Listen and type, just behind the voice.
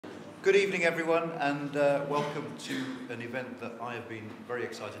Good evening, everyone, and welcome to an event that I have been very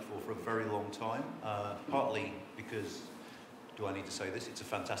excited for a very long time, partly because, do I need to say this, it's a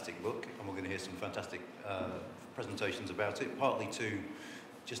fantastic book, and we're going to hear some fantastic presentations about it, partly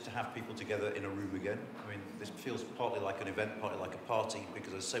just to have people together in a room again. I mean, this feels partly like an event, partly like a party,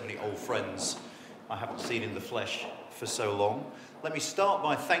 because there's so many old friends I haven't seen in the flesh for so long. Let me start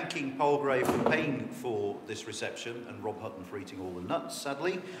by thanking Palgrave for paying for this reception and Rob Hutton for eating all the nuts,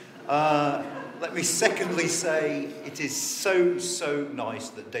 sadly. Let me secondly say it is so nice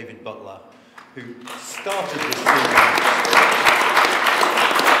that David Butler, who started this series,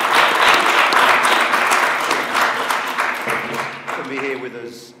 can be here with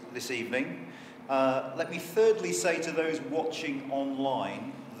us this evening. Let me thirdly say to those watching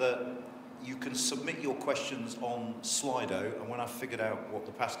online that you can submit your questions on Slido, and when I've figured out what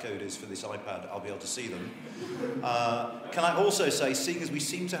the passcode is for this iPad, I'll be able to see them. Can I also say, seeing as we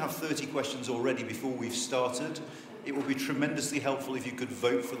seem to have 30 questions already before we've started, it would be tremendously helpful if you could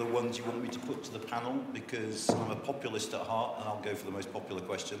vote for the ones you want me to put to the panel, because I'm a populist at heart, and I'll go for the most popular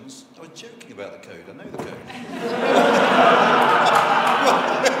questions. I was joking about the code, I know the code.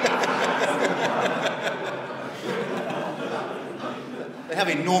 They have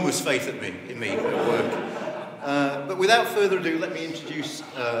enormous faith in me at work. But without further ado, let me introduce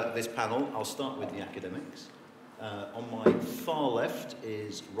this panel. I'll start with the academics. On my far left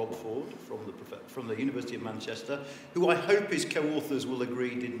is Rob Ford from the University of Manchester, who I hope his co-authors will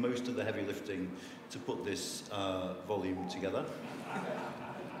agree did most of the heavy lifting to put this volume together.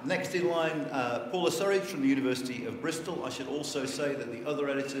 Next in line, Paula Surridge from the University of Bristol. I should also say that the other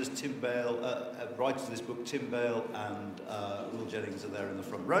editors, Tim Bale, writers of this book, Tim Bale and Will Jennings, are there in the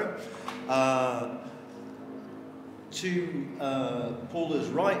front row. To Paula's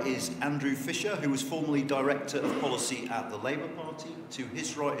right is Andrew Fisher, who was formerly Director of Policy at the Labour Party. To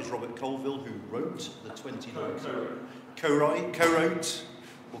his right is Robert Colvile, who wrote the 2019... Co-wrote.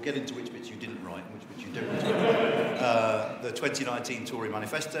 We'll get into which bits you didn't write and which bits you don't write. The 2019 Tory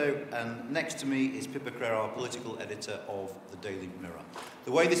Manifesto. And next to me is Pippa Crerar, political editor of the Daily Mirror.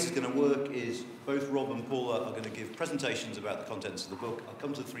 The way this is going to work is both Rob and Paula are going to give presentations about the contents of the book. I'll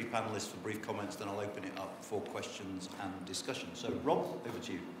come to the three panellists for brief comments, then I'll open it up for questions and discussion. So, Rob, over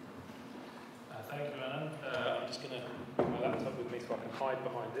to you. Thank you, Alan. I'm just going to bring my laptop with me so I can hide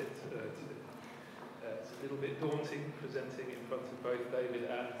behind it. It's a little bit daunting presenting in front of both David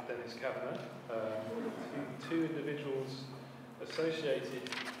and Dennis Kavanagh, two individuals associated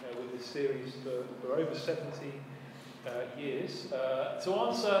with this series for over 70 years. To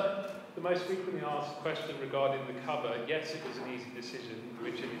answer the most frequently asked question regarding the cover, yes, it was an easy decision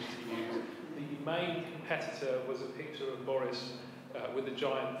which image to use. The main competitor was a picture of Boris with a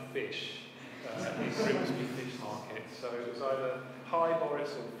giant fish at the Grimsby Fish Market. So it was either Hi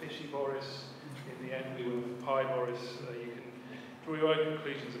Boris or Fishy Boris. In the end, we were with Pi Boris. You can draw your own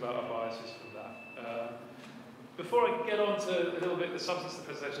conclusions about our biases from that. Before I get on to a little bit the substance of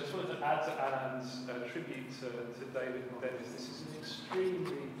the presentation, I just wanted to add to Alan's tribute to David and Dennis. This is an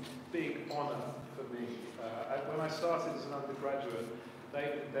extremely big honour for me. When I started as an undergraduate,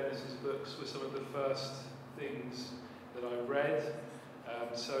 David and Dennis's books were some of the first things that I read.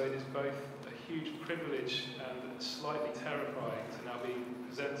 So it is both a huge privilege and slightly terrifying to now be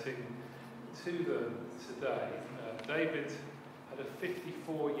presenting to them today. David had a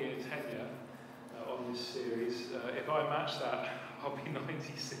 54-year tenure on this series. If I match that, I'll be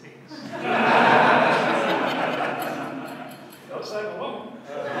 96. Not saying I won't.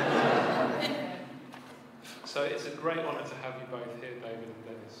 So it's a great honour to have you both here, David and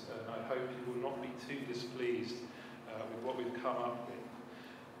Dennis, and I hope you will not be too displeased with what we've come up with.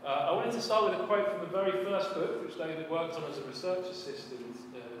 I wanted to start with a quote from the very first book, which David worked on as a research assistant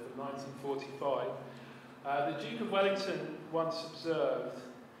from 1945. The Duke of Wellington once observed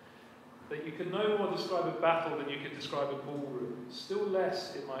that you can no more describe a battle than you could describe a ballroom. Still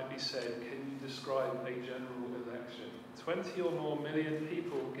less, it might be said, can you describe a general election. 20 or more million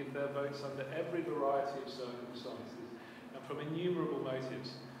people give their votes under every variety of circumstances and from innumerable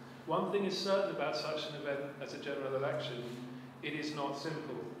motives. One thing is certain about such an event as a general election: it is not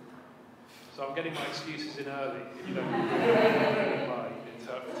simple. So I'm getting my excuses in early, if you don't agree with my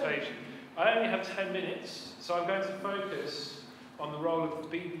interpretation. I only have 10 minutes, so I'm going to focus on the role of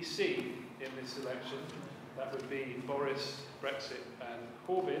the BBC in this election. That would be Boris, Brexit and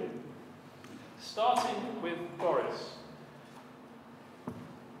Corbyn. Starting with Boris.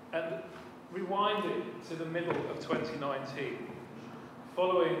 And rewinding to the middle of 2019,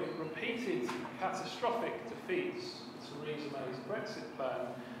 following repeated catastrophic defeats to Theresa May's Brexit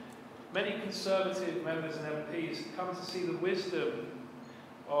plan, many Conservative members and MPs come to see the wisdom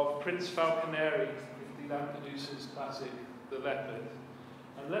of Prince Falconeri, the Lampedusa's classic, The Leopard.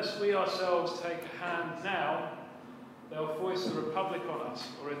 Unless we ourselves take a hand now, they'll foist a republic on us,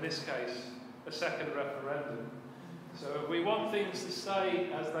 or in this case, a second referendum. So if we want things to stay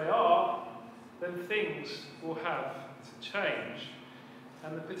as they are, then things will have to change.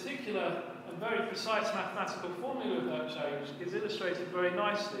 And the particular and very precise mathematical formula of that change is illustrated very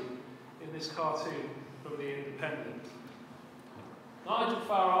nicely in this cartoon from The Independent. Nigel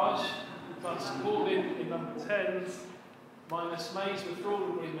Farage plus Corbyn in number 10 minus May's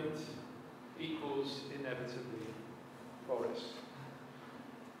withdrawal agreement equals inevitably Boris.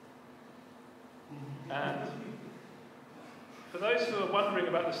 And for those who are wondering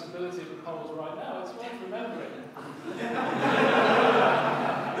about the stability of the polls right now, it's worth remembering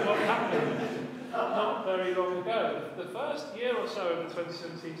what happened not very long ago. The first year or so of the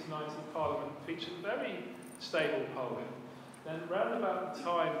 2017 to 19 Parliament featured very stable polling. Then round about the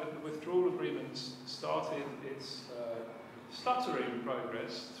time that the withdrawal agreements started its stuttering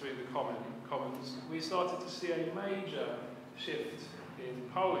progress through the Commons, we started to see a major shift in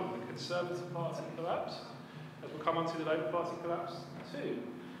polling. The Conservative Party collapsed, as we'll come on to the Labour Party collapsed too.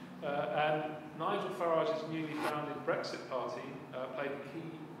 And Nigel Farage's newly founded Brexit Party played a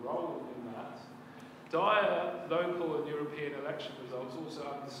key role in that. Dire local and European election results also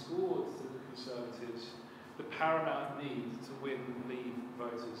underscored to the Conservatives the paramount need to win Leave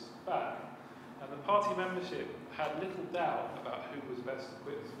voters back. And the party membership had little doubt about who was best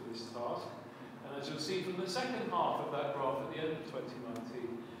equipped for this task. And as you'll see from the second half of that graph at the end of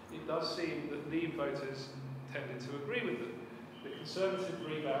 2019, it does seem that Leave voters tended to agree with them. The Conservative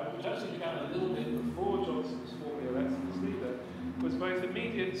rebound, which actually began a little bit before Johnson was formally elected as leader, was both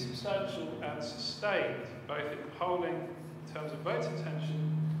immediate, substantial and sustained, both in polling in terms of vote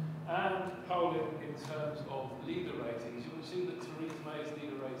intention and polling in terms of leader ratings. You will see that Theresa May's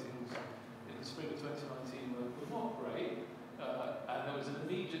leader ratings in the spring of 2019 were not great, and there was an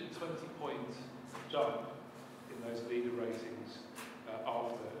immediate 20-point jump in those leader ratings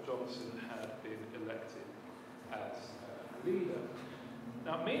after Johnson had been elected as leader.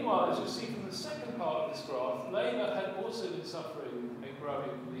 Now, meanwhile, as you'll see from the second part of this graph, Labour had also been suffering a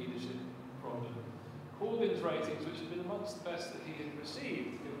growing leadership problem. Corbyn's ratings, which had been amongst the best that he had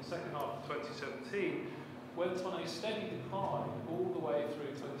received in the second half of 2017, went on a steady decline all the way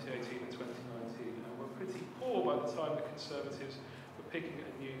through 2018 and 2019, and were pretty poor by the time the Conservatives were picking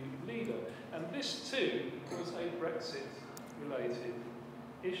a new leader. And this too was a Brexit-related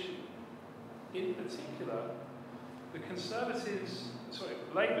issue. In particular, the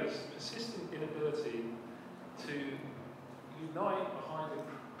Labour's persistent inability to unite behind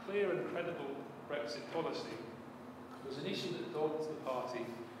a clear and credible Brexit policy was an issue that dogged the party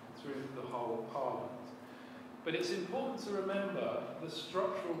through the whole Parliament. But it's important to remember the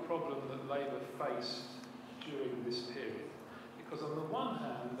structural problem that Labour faced during this period. Because on the one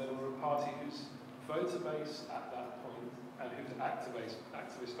hand, they were a party whose voter base at that point, and whose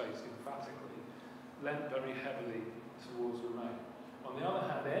activist base emphatically, lent very heavily towards Remain. On the other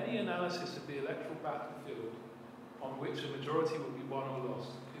hand, any analysis of the electoral battlefield on which a majority would be won or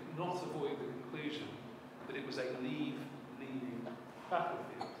lost could not avoid the conclusion that it was a Leave-leaning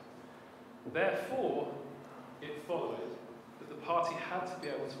battlefield. Therefore, it followed that the party had to be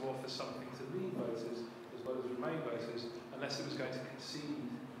able to offer something to Leave voters as well as Remain voters unless it was going to concede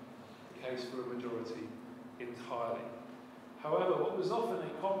the case for a majority entirely. However, what was often a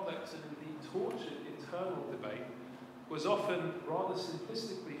complex and indeed tortured internal debate was often rather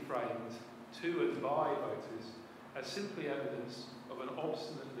simplistically framed to and by voters as simply evidence of an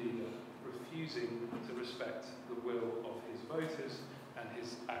obstinate leader refusing to respect the will of his voters and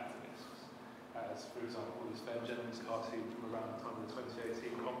his activists, as, for example, this Ben Jennings cartoon from around the time of the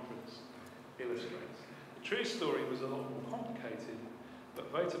 2018 conference illustrates. The true story was a lot more complicated,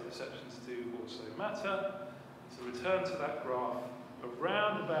 but voter perceptions do also matter. To return to that graph,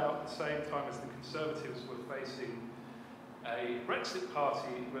 around about the same time as the Conservatives were facing a Brexit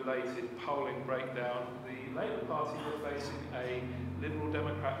Party-related polling breakdown, the Labour Party were facing a Liberal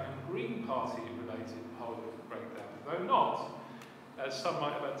Democrat and Green Party-related polling breakdown, though not, as some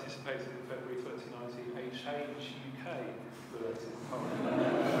might have anticipated in February 2019, a Change UK-related polling.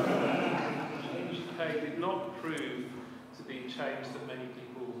 Change UK did not prove to be change that many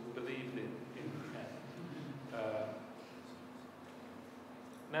people believed in the end.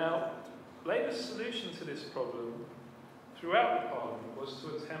 Now, Labour's solution to this problem throughout the Parliament was to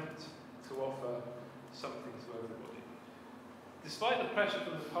attempt to offer something to everybody. Despite the pressure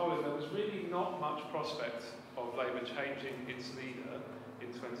from the polling, there was really not much prospect of Labour changing its leader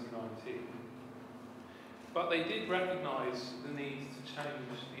in 2019. But they did recognise the need to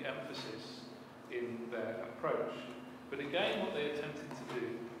change the emphasis in their approach. But again, what they attempted to do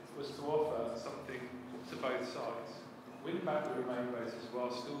was to offer something to both sides. Win back the Remain voters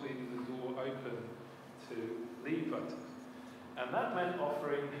while still leaving the door open to Leave voters. And that meant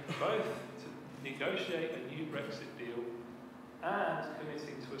offering both to negotiate a new Brexit deal and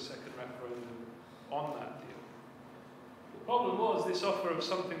committing to a second referendum on that deal. The problem was this offer of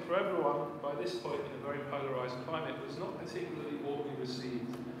something for everyone, by this point in a very polarised climate, was not particularly warmly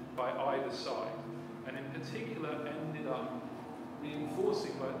received by either side, and in particular ended up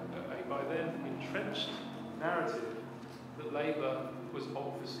reinforcing by then entrenched narrative that Labour was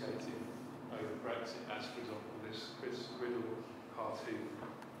obfuscating over Brexit, as for example this Chris Riddle cartoon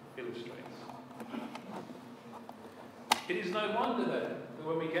illustrates. It is no wonder then that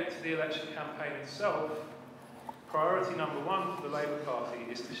when we get to the election campaign itself, priority number one for the Labour Party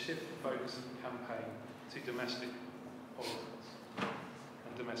is to shift the focus of the campaign to domestic politics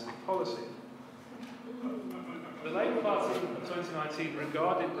and domestic policy. The Labour Party in 2019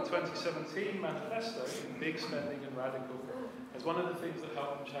 regarded the 2017 Manifesto, big spending and radical, as one of the things that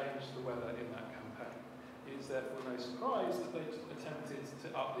helped change the weather in that campaign. It is therefore no surprise that they attempted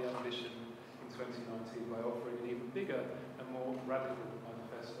to up the ambition in 2019 by offering an even bigger and more radical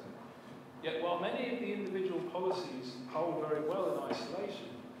manifesto. Yet while many of the individual policies hold very well in isolation,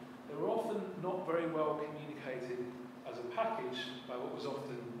 they were often not very well communicated as a package by what was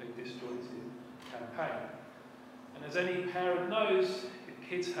often a disjointed campaign. And as any parent knows, if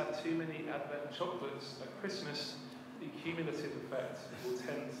kids have too many Advent chocolates at Christmas, the cumulative effect will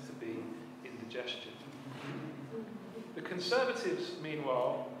tend to be indigestion. The Conservatives,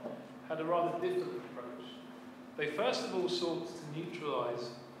 meanwhile, had a rather different approach. They first of all sought to neutralise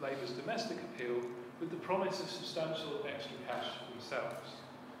Labour's domestic appeal with the promise of substantial extra cash for themselves.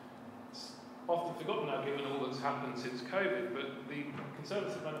 It's often forgotten now given all that's happened since COVID, but the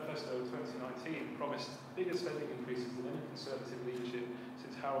Conservative Manifesto of 2019 promised bigger spending increases than any Conservative leadership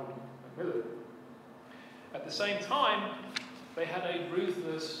since Harold Macmillan. At the same time, they had a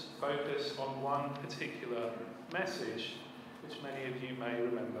ruthless focus on one particular message, which many of you may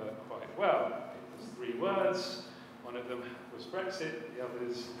remember quite well. It was 3 words. One of them was Brexit, the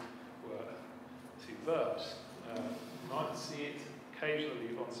others were 2 verbs. You might see it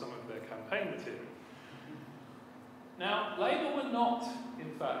occasionally on some of their campaign material. Now, Labour were not,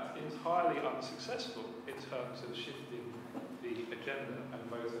 in fact, entirely unsuccessful in terms of shifting the agenda and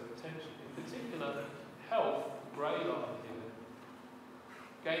voter attention. In particular, health, grey line here,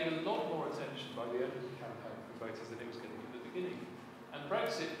 gained a lot more attention by the end of the campaign from voters than it was getting at the beginning. And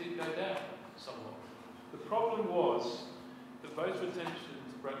Brexit did go down somewhat. The problem was that voter attention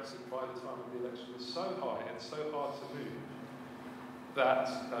to Brexit by the time of the election was so high and so hard to move that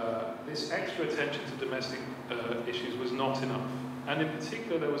this extra attention to domestic issues was not enough. And in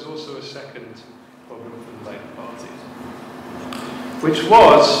particular, there was also a second problem for the Labour Party, which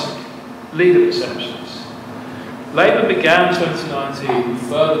was leader perceptions. Labour began 2019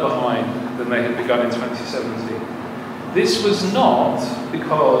 further behind than they had begun in 2017. This was not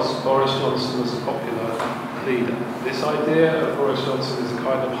because Boris Johnson was a popular leader. This idea of Boris Johnson as a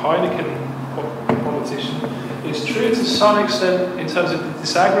kind of Heineken politician is true to some extent in terms of the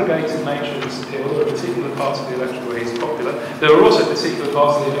disaggregated nature of his appeal. There are particular parts of the electorate where he's popular. There are also particular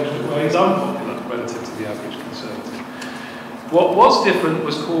parts of the electorate where he's unpopular relative to the average Conservative. What was different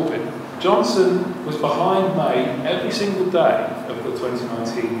was Corbyn. Johnson was behind May every single day of the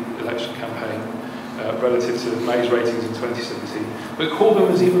 2019 election campaign relative to May's ratings in 2017. But Corbyn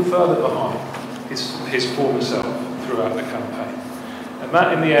was even further behind his former self throughout the campaign. And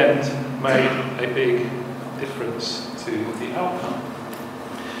that, in the end, made a big difference to the outcome.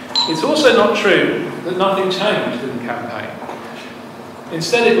 It's also not true that nothing changed in the campaign.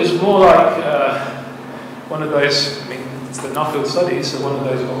 Instead, it was more like one of those, I mean, it's the Nuffield studies, so one of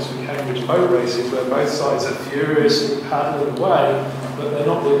those Oxford-Cambridge boat races where both sides are furiously paddling away, but they're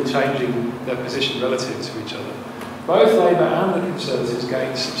not really changing their position relative to each other. Both Labour and the Conservatives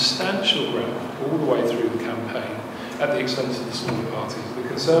gained substantial ground all the way through the campaign at the expense of the smaller parties. The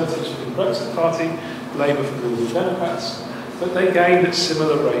Conservatives for the Brexit Party, Labour for the Liberal Democrats, but they gained at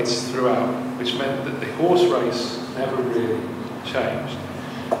similar rates throughout, which meant that the horse race never really changed.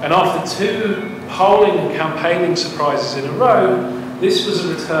 And after 2 polling and campaigning surprises in a row, this was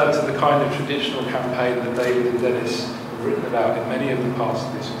a return to the kind of traditional campaign that David and Dennis have written about in many of the parts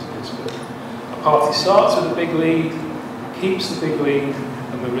of this book. A party starts with a big lead, keeps the big lead,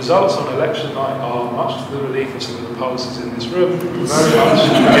 and the results on election night are, much to the relief of some of the pollsters in this room, very much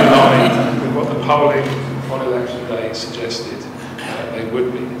in line with what the polling on election day suggested they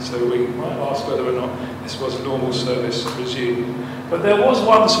would be. So we might ask whether or not this was normal service resumed. But there was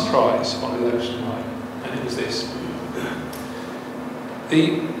one surprise on election night, and it was this.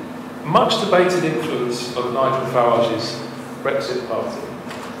 The much debated influence of Nigel Farage's Brexit Party.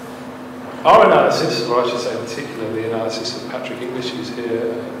 Our analysis, or I should say particularly the analysis of Patrick English, who's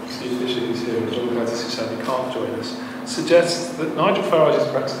here, Steve Fisher, who's here, and John Curtis, who sadly can't join us, suggests that Nigel Farage's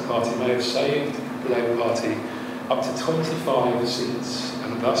Brexit Party may have saved the Labour Party up to 25 seats,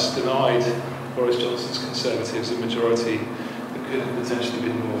 and thus denied Boris Johnson's Conservatives a majority that could have potentially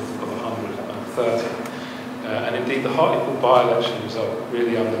been north of 130. And indeed, the Hartlepool by-election result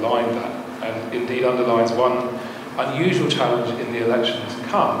really underlined that, and indeed underlines one unusual challenge in the election to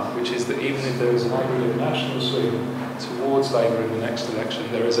come, which is that even if there is an aggregate national swing towards Labour in the next election,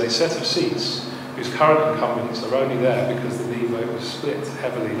 there is a set of seats whose current incumbents are only there because the Leave vote was split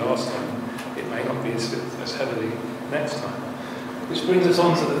heavily last time. It may not be split as heavily next time. Which brings us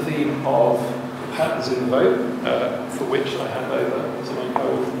on to the theme of patterns in the vote, for which I hand over to my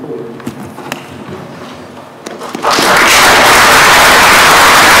co-author, Paula.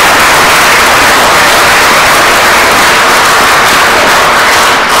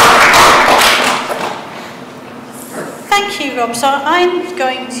 Thank you, Rob. So I'm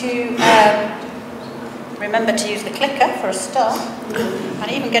going to remember to use the clicker for a start,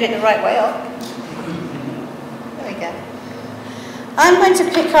 and even get it the right way up. There we go. I'm going to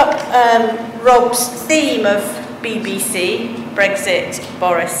pick up Rob's theme of BBC, Brexit,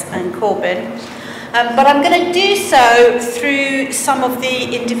 Boris and Corbyn, but I'm going to do so through some of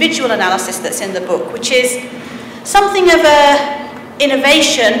the individual analysis that's in the book, which is something of a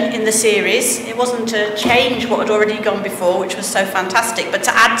innovation in the series. It wasn't to change what had already gone before, which was so fantastic, but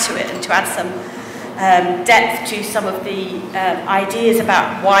to add to it and to add some depth to some of the ideas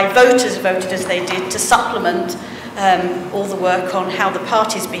about why voters voted as they did, to supplement all the work on how the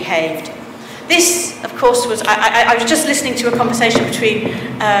parties behaved. This, of course, was... I was just listening to a conversation between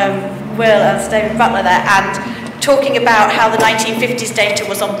Will and David Butler there, and talking about how the 1950s data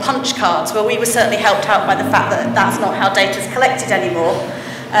was on punch cards. Well, we were certainly helped out by the fact that that's not how data is collected anymore.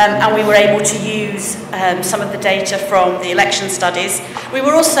 And we were able to use some of the data from the election studies. We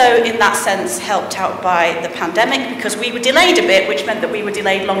were also, in that sense, helped out by the pandemic because we were delayed a bit, which meant that we were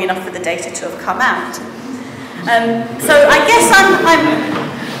delayed long enough for the data to have come out. So I guess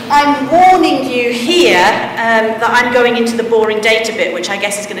I'm warning you here that I'm going into the boring data bit, which I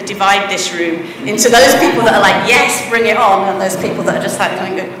guess is going to divide this room into those people that are like, yes, bring it on, and those people that are just like,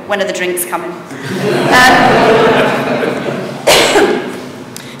 when are the drinks coming?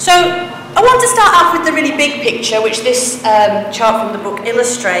 So I want to start off with the really big picture, which this chart from the book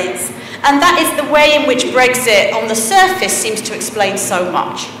illustrates, and that is the way in which Brexit on the surface seems to explain so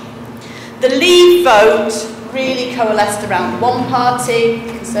much. The Leave vote really coalesced around one party,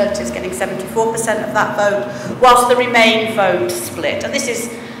 the Conservatives getting 74% of that vote, whilst the Remain vote split. And this is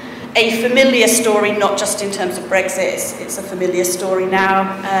a familiar story, not just in terms of Brexit, it's a familiar story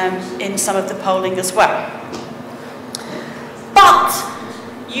now in some of the polling as well. But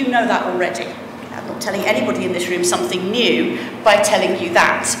you know that already. I'm not telling anybody in this room something new by telling you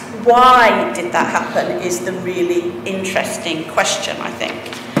that. Why did that happen is the really interesting question, I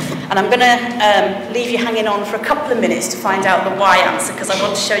think. And I'm going to leave you hanging on for a couple of minutes to find out the why answer, because I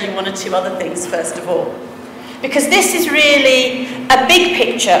want to show you one or two other things first of all. Because this is really a big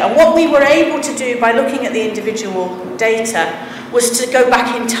picture, and what we were able to do by looking at the individual data was to go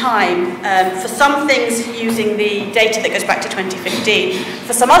back in time, for some things using the data that goes back to 2015,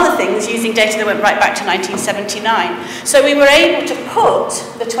 for some other things using data that went right back to 1979. So we were able to put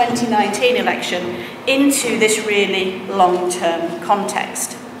the 2019 election into this really long-term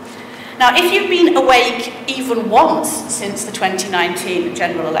context. Now, if you've been awake even once since the 2019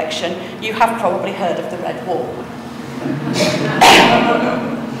 general election, you have probably heard of the Red Wall.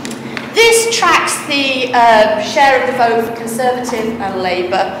 This tracks the share of the vote for Conservative and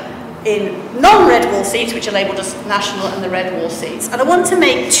Labour in non-Red Wall seats, which are labelled as National and the Red Wall seats. And I want to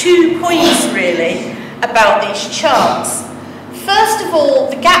make 2 points, really, about these charts. First of all,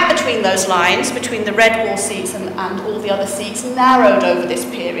 the gap between those lines, between the Red Wall seats and all the other seats, narrowed over this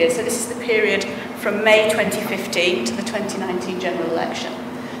period. So this is the period from May 2015 to the 2019 general election.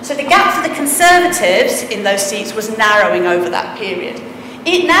 So the gap for the Conservatives in those seats was narrowing over that period.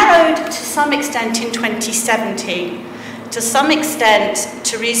 It narrowed to some extent in 2017. To some extent,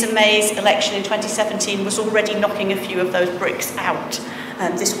 Theresa May's election in 2017 was already knocking a few of those bricks out.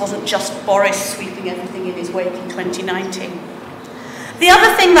 This wasn't just Boris sweeping everything in his wake in 2019. The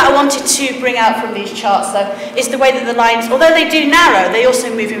other thing that I wanted to bring out from these charts, though, is the way that the lines, although they do narrow, they also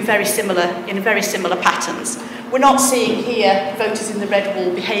move in very similar patterns. we're not seeing here voters in the red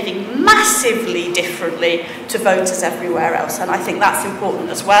wall behaving massively differently to voters everywhere else, and I think that's important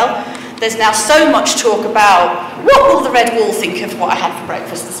as well. There's now so much talk about what will the red wall think of what I had for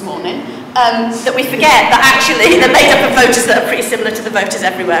breakfast this morning, that we forget that actually they're made up of voters that are pretty similar to the voters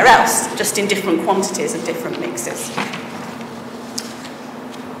everywhere else, just in different quantities and different mixes.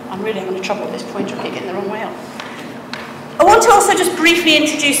 I'm really having trouble with this pointer, I keep getting the wrong way up. I want to also just briefly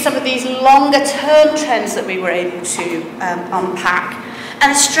introduce some of these longer term trends that we were able to unpack,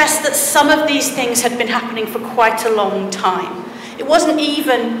 and stress that some of these things had been happening for quite a long time. It wasn't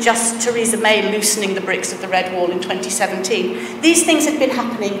even just Theresa May loosening the bricks of the red wall in 2017. These things had been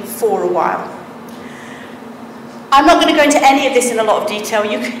happening for a while. I'm not going to go into any of this in a lot of detail.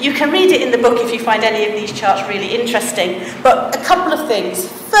 You can read it in the book if you find any of these charts really interesting. But a couple of things.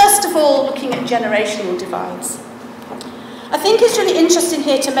 First of all, looking at generational divides. I think it's really interesting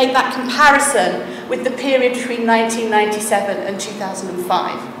here to make that comparison with the period between 1997 and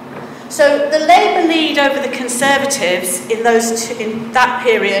 2005. So the Labour lead over the Conservatives in that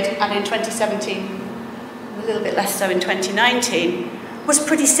period and in 2017, a little bit less so in 2019, was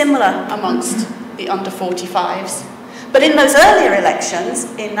pretty similar amongst the under 45s. But in those earlier elections,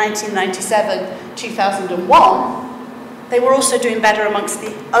 in 1997, 2001, they were also doing better amongst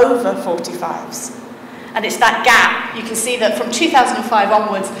the over 45s. And it's that gap. You can see that from 2005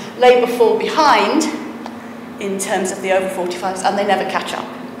 onwards, Labour fall behind in terms of the over 45s, and they never catch up.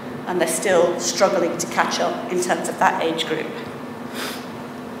 And they're still struggling to catch up in terms of that age group.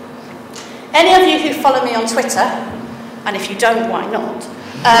 Any of you who follow me on Twitter, and if you don't, why not,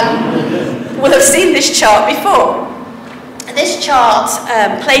 will have seen this chart before. This chart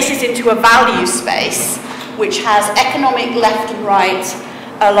places into a value space which has economic left and right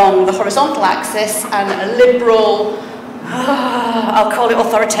along the horizontal axis and a liberal, I'll call it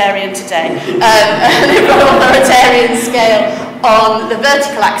authoritarian today, a liberal authoritarian scale on the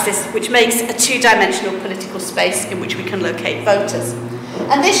vertical axis, which makes a two-dimensional political space in which we can locate voters.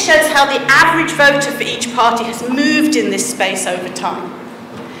 And this shows how the average voter for each party has moved in this space over time.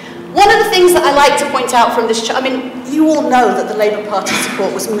 One of the things that I like to point out from this chart, I mean, you all know that the Labour Party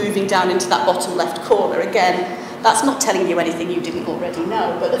support was moving down into that bottom left corner. Again, that's not telling you anything you didn't already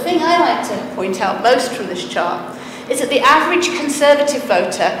know. But the thing I like to point out most from this chart is that the average Conservative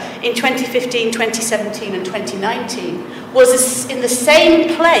voter in 2015, 2017 and 2019 was in the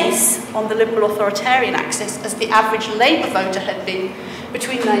same place on the liberal authoritarian axis as the average Labour voter had been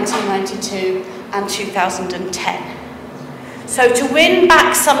between 1992 and 2010. So to win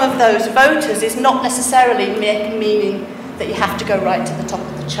back some of those voters is not necessarily meaning that you have to go right to the top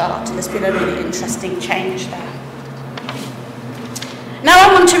of the chart, and there's been a really interesting change there. Now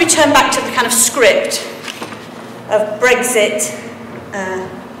I want to return back to the kind of script of Brexit,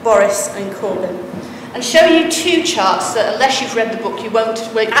 Boris and Corbyn, and show you two charts that, unless you've read the book, you won't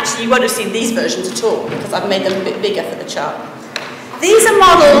have seen these versions at all, because I've made them a bit bigger for the chart. These are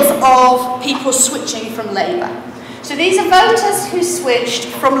models of people switching from Labour. So these are voters who switched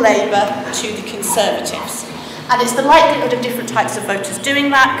from Labour to the Conservatives. And it's the likelihood of different types of voters doing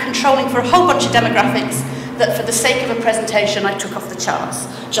that, controlling for a whole bunch of demographics that for the sake of a presentation I took off the charts,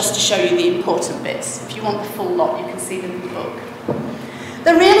 just to show you the important bits. If you want the full lot, you can see them in the book.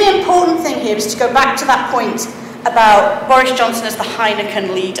 The really important thing here is to go back to that point about Boris Johnson as the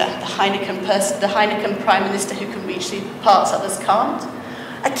Heineken leader, the Heineken person, the Heineken Prime Minister who can reach the parts others can't.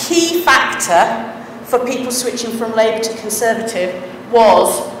 A key factor for people switching from Labour to Conservative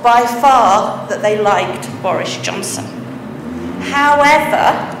was, by far, that they liked Boris Johnson.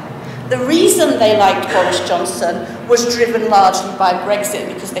 However, the reason they liked Boris Johnson was driven largely by Brexit,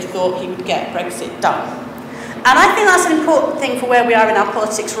 because they thought he would get Brexit done. And I think that's an important thing for where we are in our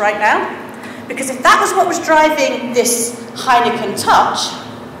politics right now, because if that was what was driving this Heineken touch,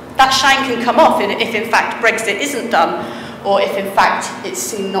 that shine can come off if in fact Brexit isn't done, or if in fact it's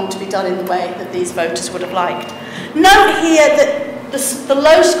seen not to be done in the way that these voters would have liked. Note here that the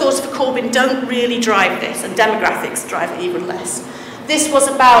low scores for Corbyn don't really drive this, and demographics drive it even less. This was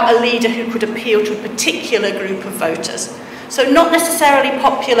about a leader who could appeal to a particular group of voters. So not necessarily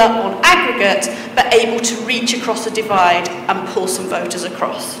popular on aggregate, but able to reach across a divide and pull some voters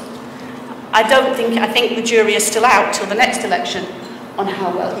across. I think the jury is still out till the next election on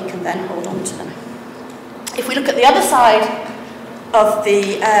how well he can then hold on to them. If we look at the other side of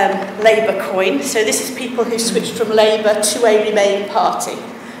the Labour coin, so this is people who switched from Labour to a Remain party.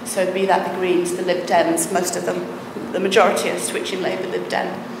 So be that the Greens, the Lib Dems, most of them, the majority are switching Labour, Lib Dem.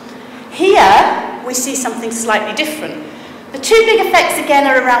 Here, we see something slightly different. The two big effects again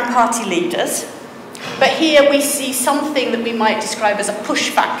are around party leaders, but here we see something that we might describe as a push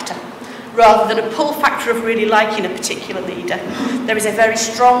factor. rather than a pull factor of really liking a particular leader. There is a very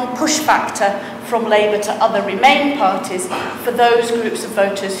strong push factor from Labour to other Remain parties for those groups of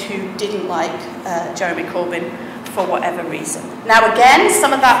voters who didn't like Jeremy Corbyn for whatever reason. Now again,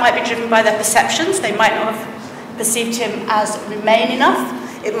 some of that might be driven by their perceptions. They might not have perceived him as Remain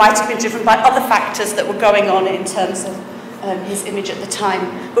enough. It might have been driven by other factors that were going on in terms of his image at the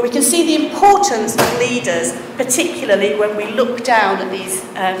time. But we can see the importance of leaders, particularly when we look down at these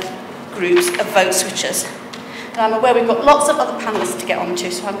groups of vote switchers. And I'm aware we've got lots of other panellists to get on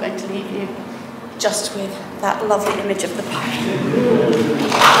to, so I'm going to leave you just with that lovely image of the pie.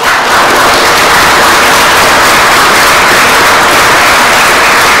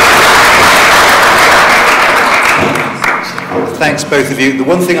 Thanks, both of you. The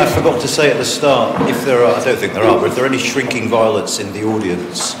one thing I forgot to say at the start, if there are, I don't think there are, but if there are any shrinking violets in the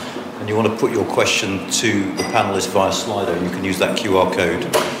audience and you want to put your question to the panellists via Slido, you can use that QR code.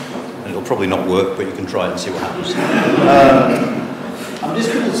 And it'll probably not work, but you can try it and see what happens. I'm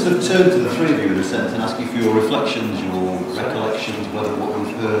just going to sort of turn to the three of you in a sense and ask you for your reflections, your recollections, whether what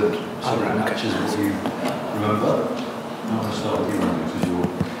we've heard sort of matches what you remember. I'm going to start with you, because you're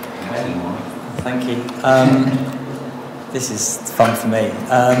heading on. Thank you. This is fun for me.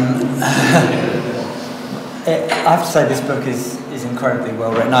 I have to say this book is incredibly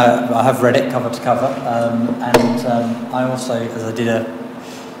well written. I have read it cover to cover, and I also, as I did a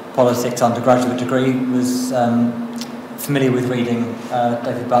politics undergraduate degree, was familiar with reading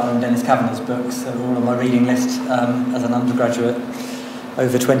David Butler and Dennis Kavanagh's books. They were all on my reading list as an undergraduate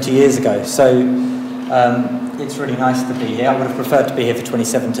over 20 years ago. So it's really nice to be here. I would have preferred to be here for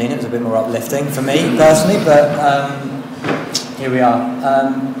 2017. It was a bit more uplifting for me personally, but here we are.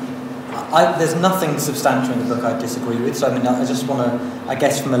 There's nothing substantial in the book I disagree with, so I mean, I just want to, I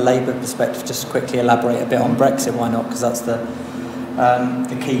guess from a Labour perspective, just quickly elaborate a bit on Brexit. Why not? Because that's the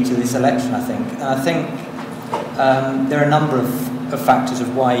key to this election, I think. And I think there are a number of factors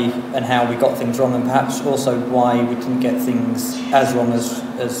of why and how we got things wrong, and perhaps also why we didn't get things as wrong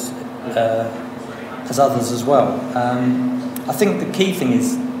as others as well. I think the key thing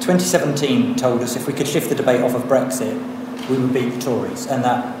is 2017 told us if we could shift the debate off of Brexit, we would beat the Tories, and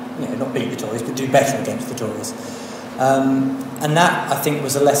that, you know, not beat the Tories, but do better against the Tories. And that, I think,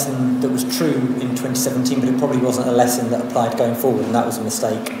 was a lesson that was true in 2017, but it probably wasn't a lesson that applied going forward, and that was a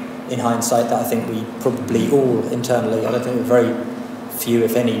mistake in hindsight that I think we probably all internally, I don't think there were very few,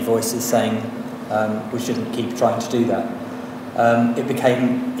 if any, voices saying we shouldn't keep trying to do that. It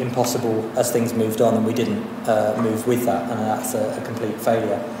became impossible as things moved on, and we didn't move with that, and that's a complete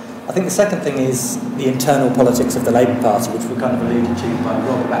failure. I think the second thing is the internal politics of the Labour Party, which we kind of alluded to by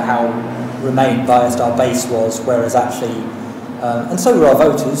Rob, about how Remain biased our base was, whereas actually, and so were our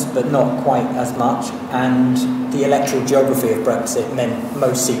voters, but not quite as much, and the electoral geography of Brexit meant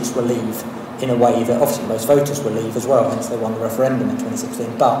most seats will leave in a way that obviously most voters will leave as well, hence they won the referendum in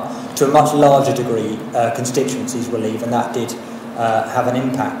 2016, but to a much larger degree constituencies will leave, and that did have an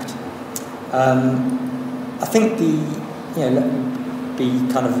impact. I think let me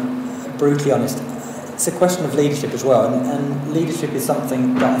be kind of brutally honest, it's a question of leadership as well, and leadership is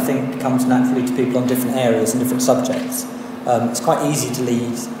something that I think comes naturally to people on different areas and different subjects. It's quite easy to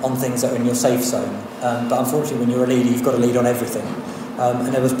lead on things that are in your safe zone, but unfortunately when you're a leader you've got to lead on everything. And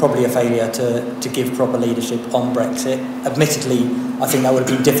there was probably a failure to give proper leadership on Brexit. Admittedly, I think that would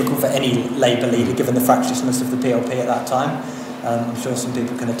have been difficult for any Labour leader given the fractiousness of the PLP at that time. I'm sure some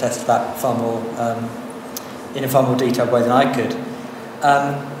people can attest to that in a far more detailed way than I could.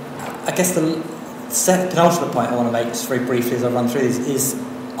 I guess the penultimate point I want to make, just very briefly as I run through this, is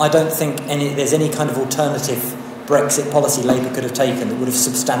I don't think there's any kind of alternative Brexit policy Labour could have taken that would have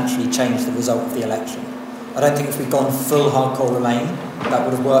substantially changed the result of the election. I don't think if we'd gone full hardcore Remain, that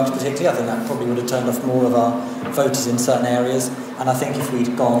would have worked particularly. I think that probably would have turned off more of our voters in certain areas. And I think if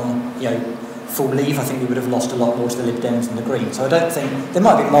we'd gone, full Leave, I think we would have lost a lot more to the Lib Dems and the Greens. So I don't think, there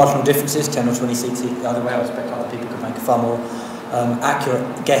might be marginal differences, 10 or 20 seats either way. I expect other people could make a far more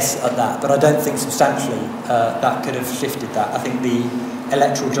accurate guess at that. But I don't think substantially that could have shifted that. I think the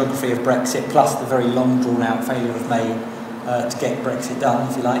electoral geography of Brexit, plus the very long drawn-out failure of May to get Brexit done,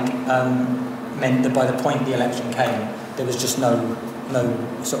 if you like, meant that by the point the election came, there was just no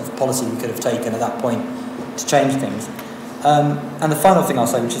sort of policy we could have taken at that point to change things. And the final thing I'll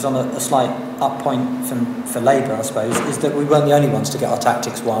say, which is on a slight up point for Labour, I suppose, is that we weren't the only ones to get our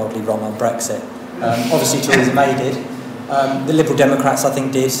tactics wildly wrong on Brexit. Obviously, Theresa May did. The Liberal Democrats, I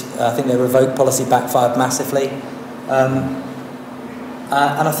think, did. I think their revoke policy backfired massively.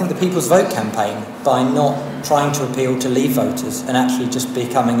 And I think the People's Vote campaign, by not trying to appeal to Leave voters and actually just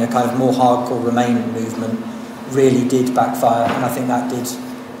becoming a kind of more hardcore Remain movement, really did backfire, and I think that did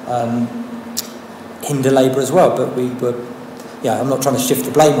hinder Labour as well. But we were, I'm not trying to shift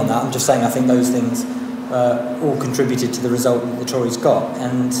the blame on that. I'm just saying I think those things all contributed to the result that the Tories got.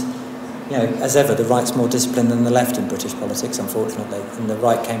 And as ever, the right's more disciplined than the left in British politics, unfortunately. And the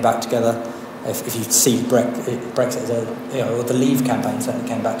right came back together. If you see Brexit as or the Leave campaign certainly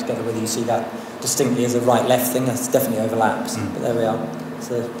came back together, whether you see that distinctly as a right-left thing, that's definitely overlaps. But there we are.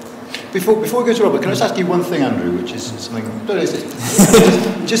 So, Before we go to Robert, can I just ask you one thing, Andrew, which is something...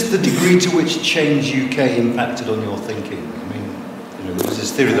 just the degree to which Change UK impacted on your thinking. I mean, there was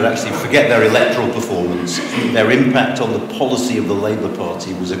this theory that actually, forget their electoral performance, their impact on the policy of the Labour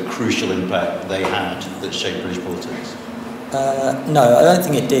Party was a crucial impact they had that shaped British politics. No, I don't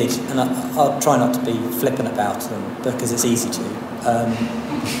think it did, and I'll try not to be flippant about them because it's easy to.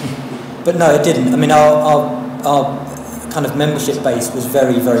 But no, it didn't. I mean, our kind of membership base was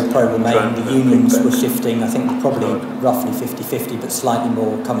very, very pro-Remain. The unions were shifting, I think probably roughly 50-50, but slightly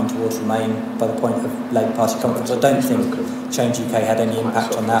more coming towards Remain by the point of Labour Party conference. I don't think Change UK had any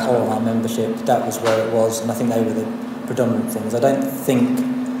impact on that or on our membership. That was where it was, and I think they were the predominant things. I don't think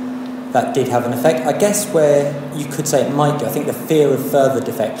that did have an effect. I guess where you could say it might do, I think the fear of further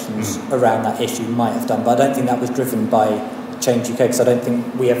defections around that issue might have done, but I don't think that was driven by Change UK, because I don't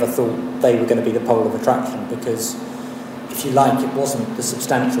think we ever thought they were going to be the pole of attraction, because if you like, it wasn't the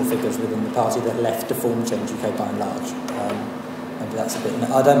substantial figures within the party that left to form Change UK by and large. Maybe that's a bit...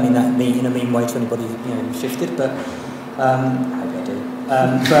 I don't mean that in a mean way to anybody who shifted, but maybe I do.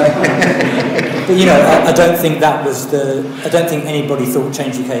 But I don't think that was the... I don't think anybody thought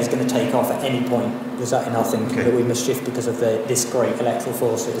Change UK is going to take off at any point. Was that in our thinking that we must shift because of this great electoral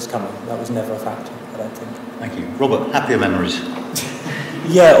force that is coming? That was never a factor, I don't think. Thank you. Robert, happier memories.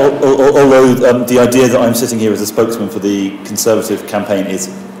 Yeah, although the idea that I'm sitting here as a spokesman for the Conservative campaign is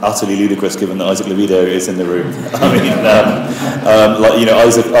utterly ludicrous, given that Isaac Levido is in the room. I mean,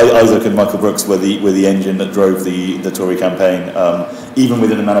 Isaac and Michael Brooks were the engine that drove the Tory campaign. Even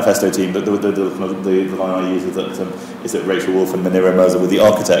within the Manifesto team, the line I use is that Rachel Wolfe and Munira Mirza were the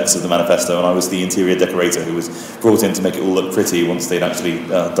architects of the Manifesto, and I was the interior decorator who was brought in to make it all look pretty once they'd actually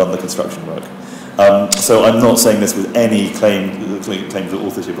done the construction work. So I'm not saying this with any claims of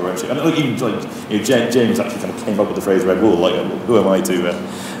authorship or ownership. And even James actually kind of came up with the phrase "red wall." Like, who am I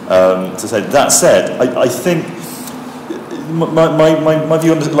to say? That said, I think my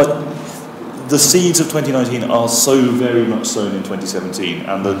view on this, like, the seeds of 2019 are so very much sown in 2017,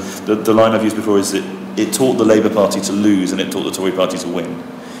 and the line I've used before is that it taught the Labour Party to lose and it taught the Tory Party to win.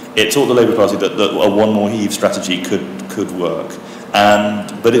 It taught the Labour Party that a one more heave strategy could work.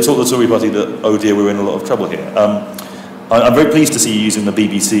 But it taught the Tory Party that, oh dear, we're in a lot of trouble here. I'm very pleased to see you using the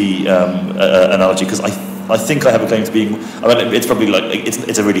BBC analogy, because I think I have a claim to being... I mean, it's probably like...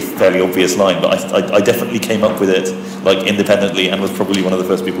 It's a really fairly obvious line, but I definitely came up with it like independently and was probably one of the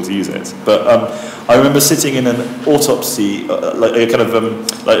first people to use it. But I remember sitting in an autopsy, like a kind of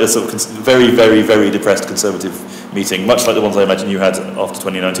like a sort of very, very, very depressed Conservative meeting, much like the ones I imagine you had after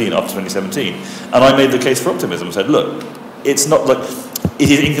 2019, after 2017. And I made the case for optimism and said, look, it's not like... It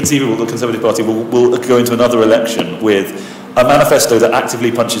is inconceivable that the Conservative Party will go into another election with a manifesto that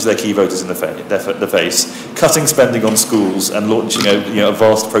actively punches their key voters in the face, cutting spending on schools and launching a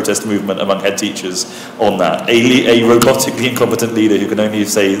vast protest movement among head teachers on that, a robotically incompetent leader who can only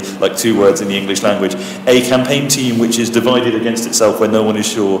say like 2 words in the English language, a campaign team which is divided against itself when no one is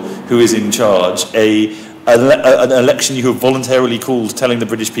sure who is in charge, an election you have voluntarily called telling the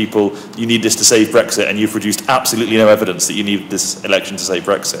British people you need this to save Brexit, and you've produced absolutely no evidence that you need this election to save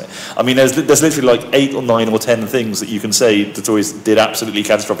Brexit. I mean, there's literally like 8 or 9 or 10 things that you can say the Tories did absolutely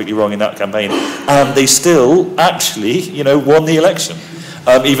catastrophically wrong in that campaign, and they still actually, won the election,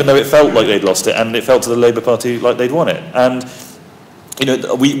 even though it felt like they'd lost it, and it felt to the Labour Party like they'd won it. And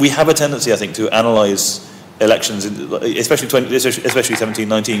we have a tendency, I think, to analyse elections, especially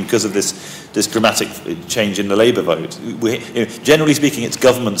 17-19, because of this dramatic change in the Labour vote. Generally speaking, it's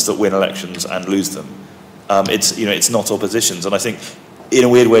governments that win elections and lose them. It's not oppositions, and I think, in a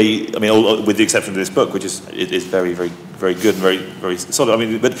weird way, I mean, with the exception of this book, which is very, very, very good and very, very solid. I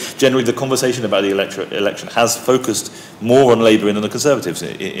mean, but generally, the conversation about the election has focused more on Labour than the Conservatives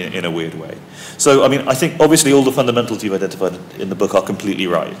in a weird way. So, I mean, I think obviously all the fundamentals you've identified in the book are completely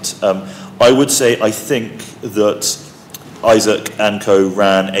right. I would say I think that Isaac and co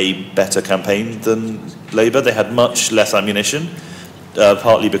ran a better campaign than Labour. They had much less ammunition.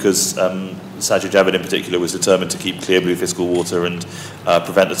 partly because Sajid Javid in particular was determined to keep clear blue fiscal water and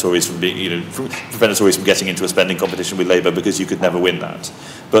prevent the Tories from being, prevent the Tories from getting into a spending competition with Labour, because you could never win that.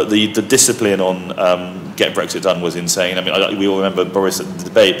 But the discipline on Get Brexit Done was insane. I mean, we all remember Boris at the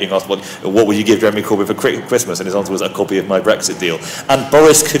debate being asked, what would you give Jeremy Corbyn for Christmas? And his answer was a copy of my Brexit deal. And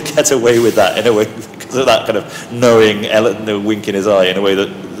Boris could get away with that in a way, because of that kind of knowing wink in his eye, in a way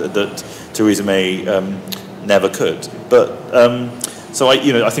that Theresa May never could. But so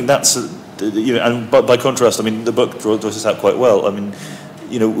I think that's and by contrast, I mean, the book draws this out quite well. I mean,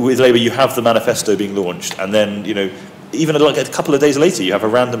 with Labour you have the manifesto being launched, and then even like a couple of days later you have a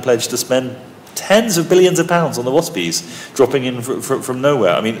random pledge to spend tens of billions of pounds on the Waspies dropping in from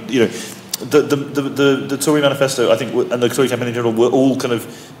nowhere. I mean, the Tory manifesto, I think, and the Tory campaign in general were all kind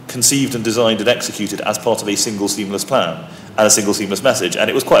of conceived and designed and executed as part of a single seamless plan and a single seamless message, and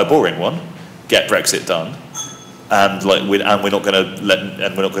it was quite a boring one. Get Brexit done, and we're not going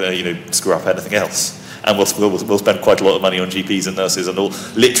to screw up anything else, and we'll spend quite a lot of money on GPs and nurses and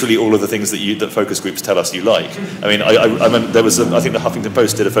literally all of the things that focus groups tell us you like. I mean, I remember there was I think the Huffington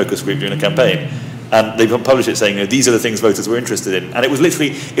Post did a focus group during a campaign, and they published it saying these are the things voters were interested in, and it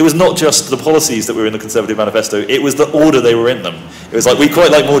was not just the policies that were in the Conservative manifesto, it was the order they were in them. It was like, we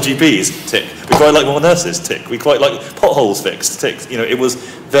quite like more GPs, tick. We quite like more nurses, tick. We quite like potholes fixed, tick. It was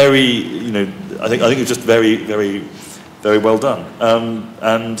very, I think it was just very, very, very well done.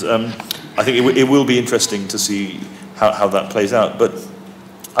 I think it will be interesting to see how that plays out. But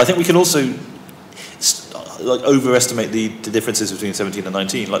I think we can also overestimate the differences between 17 and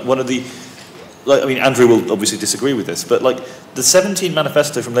 19. Like one of the, I mean, Andrew will obviously disagree with this, but the 17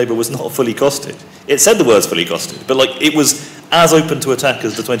 manifesto from Labour was not fully costed. It said the words fully costed, but it was as open to attack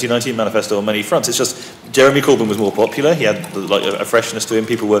as the 2019 manifesto on many fronts. It's just Jeremy Corbyn was more popular. He had a freshness to him.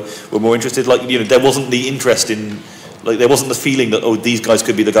 People were more interested. There wasn't the interest in. There wasn't the feeling that, these guys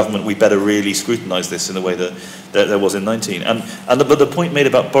could be the government, we better really scrutinise this in the way that there was in 19. But the point made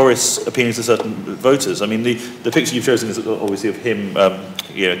about Boris appealing to certain voters, I mean, the picture you've chosen is obviously of him,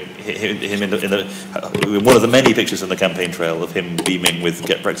 him in one of the many pictures on the campaign trail of him beaming with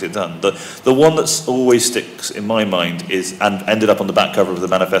Get Brexit Done. The one that always sticks in my mind is, and ended up on the back cover of the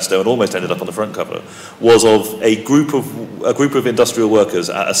manifesto and almost ended up on the front cover, was of a group of industrial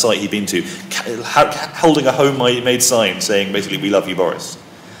workers at a site he'd been to, holding a homemade sign saying basically, we love you, Boris.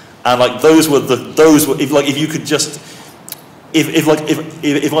 And if you could just,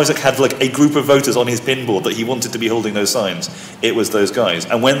 if Isaac had a group of voters on his pinboard that he wanted to be holding those signs, it was those guys.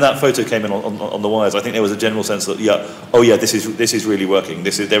 And when that photo came in on the wires, I think there was a general sense that this is really working.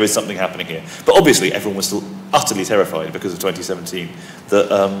 There is something happening here. But obviously everyone was still utterly terrified because of 2017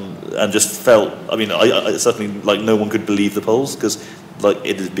 and just felt. I mean, I certainly no one could believe the polls, because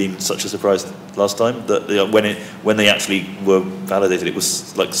it had been such a surprise last time that when they actually were validated, it was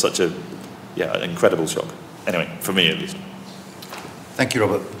such an incredible shock. Anyway, for me at least. Thank you,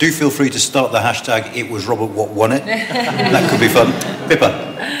 Robert. Do feel free to start the hashtag It Was Robert What Won It. That could be fun. Pippa.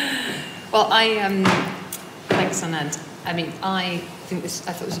 Well, thanks, Anand. I mean, I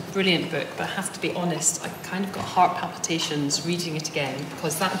thought it was a brilliant book, but I have to be honest, I kind of got heart palpitations reading it again,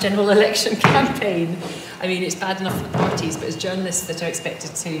 because that general election campaign, I mean, it's bad enough for the parties, but as journalists that are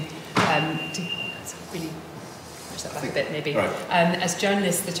expected to really push that back a bit maybe, right. As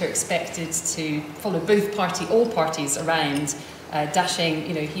journalists that are expected to follow all parties around, dashing,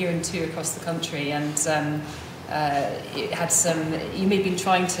 here and to across the country, and it had you may have been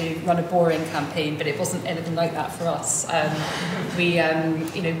trying to run a boring campaign, but it wasn't anything like that for us.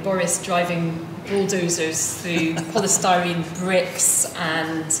 Boris driving bulldozers through polystyrene bricks,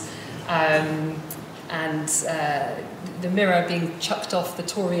 and the Mirror being chucked off the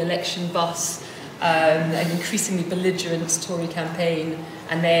Tory election bus, an increasingly belligerent Tory campaign,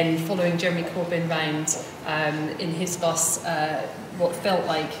 and then following Jeremy Corbyn round in his bus, what felt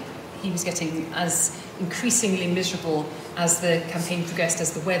like he was getting as increasingly miserable as the campaign progressed,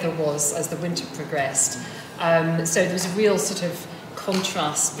 as the weather was, as the winter progressed. So there was a real sort of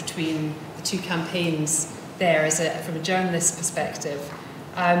contrast between the two campaigns there from a journalist perspective.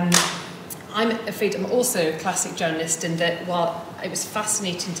 I'm afraid I'm also a classic journalist in that while it was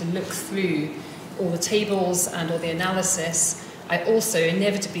fascinating to look through all the tables and all the analysis, I also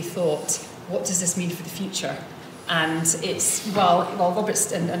inevitably thought, what does this mean for the future? And it's, while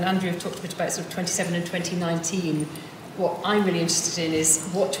Robert and Andrew have talked a bit about sort of 27 and 2019, what I'm really interested in is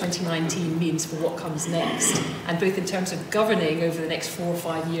what 2019 means for what comes next, and both in terms of governing over the next 4 or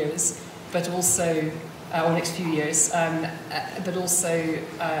 5 years, but also or next few years, but also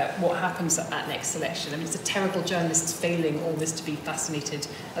what happens at that next election. I mean, it's a terrible journalist's failing always to be fascinated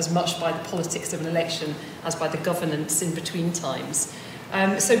as much by the politics of an election as by the governance in between times.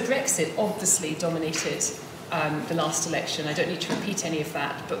 So Brexit obviously dominated the last election. I don't need to repeat any of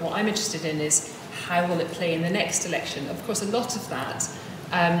that, but what I'm interested in is how will it play in the next election? Of course, a lot of that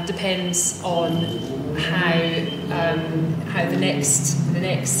depends on how the next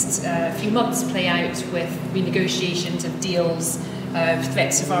few months play out with renegotiations of deals,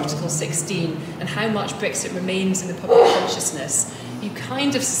 threats of Article 16, and how much Brexit remains in the public consciousness. You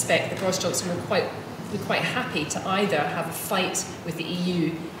kind of suspect that Boris Johnson will be quite happy to either have a fight with the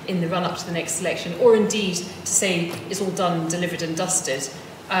EU in the run-up to the next election, or indeed to say it's all done, delivered and dusted.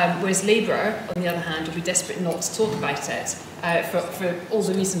 Whereas Labour, on the other hand, will be desperate not to talk about it for all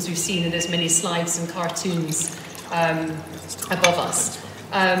the reasons we've seen in as many slides and cartoons above us.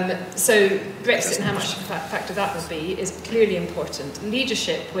 So Brexit and how much of a factor that will be is clearly important.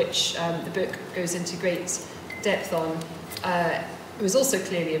 Leadership, which the book goes into great depth on, was also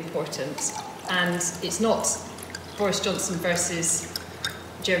clearly important. And it's not Boris Johnson versus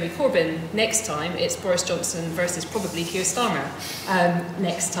Jeremy Corbyn next time, it's Boris Johnson versus probably Keir Starmer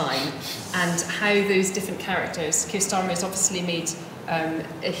next time, and how those different characters. Keir Starmer has obviously made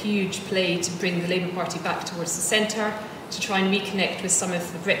a huge play to bring the Labour Party back towards the centre, to try and reconnect with some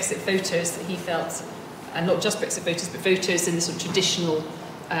of the Brexit voters that he felt, and not just Brexit voters, but voters in the sort of traditional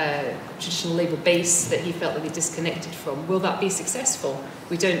Labour base that he felt that he disconnected from. Will that be successful?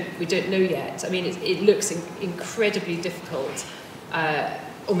 We don't know yet. I mean, it looks incredibly difficult.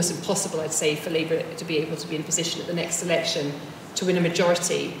 Almost impossible, I'd say, for Labour to be able to be in a position at the next election to win a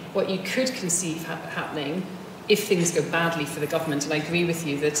majority. What you could conceive happening, if things go badly for the government, and I agree with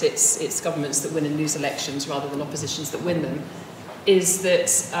you that it's governments that win and lose elections rather than oppositions that win them, is that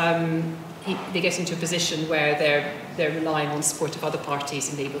they get into a position where they're relying on support of other parties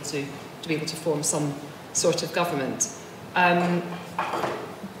and be able to form some sort of government.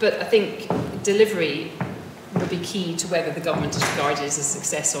 But I think delivery will be key to whether the government is regarded as a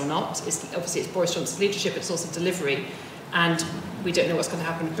success or not. Obviously, it's Boris Johnson's leadership, it's also delivery. And we don't know what's going to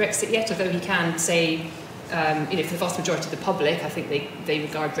happen with Brexit yet, although he can say, for the vast majority of the public, I think they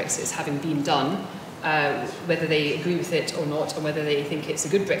regard Brexit as having been done. Whether they agree with it or not, or whether they think it's a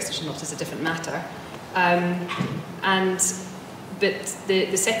good Brexit or not is a different matter. But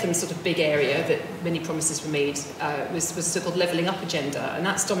the second sort of big area that many promises were made was the so-called levelling up agenda, and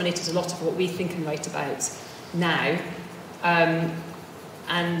that's dominated a lot of what we think and write about now.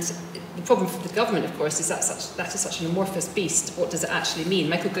 And the problem for the government, of course, is that is such an amorphous beast. What does it actually mean?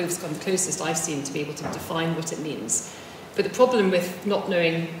 Michael Gove's gone the closest I've seen to be able to define what it means. But the problem with not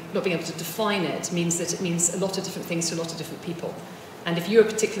being able to define it means that it means a lot of different things to a lot of different people. And if you're a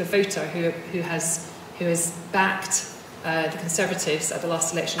particular voter who has backed the Conservatives at the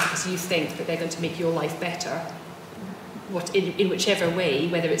last election because you think that they're going to make your life better, in whichever way,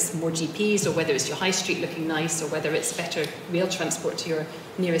 whether it's more GPs or whether it's your high street looking nice or whether it's better rail transport to your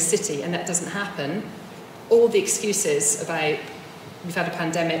nearest city, and that doesn't happen, all the excuses about we've had a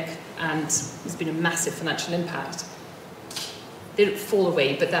pandemic and there's been a massive financial impact, they don't fall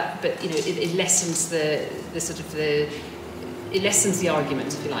away, but it lessens it lessens the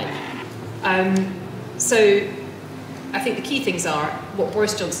argument, if you like. So I think the key things are what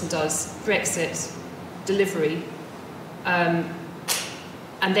Boris Johnson does, Brexit, delivery, and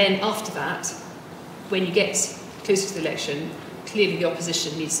then after that, when you get closer to the election, clearly the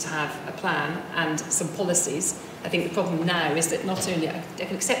opposition needs to have a plan and some policies. I think the problem now is that not only, I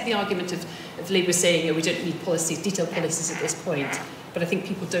can accept the argument of Labour saying we don't need policies, detailed policies at this point, but I think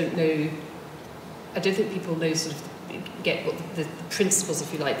people don't know, I don't think people know get what the principles,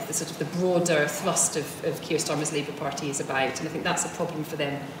 if you like, the sort of the broader thrust of Keir Starmer's Labour Party is about, and I think that's a problem for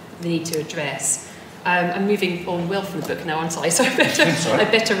them they need to address. I'm moving on well from the book now, aren't I? So I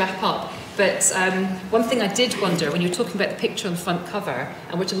better wrap up. But one thing I did wonder, when you were talking about the picture on the front cover,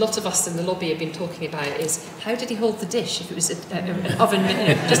 and which a lot of us in the lobby have been talking about, is how did he hold the dish? If it was an oven,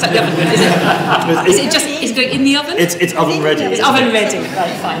 just like the oven, is it going in the oven? It's oven ready. It's oven ready.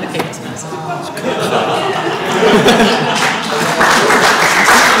 Right, fine. Okay, that's nice.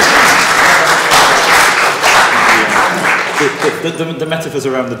 The metaphors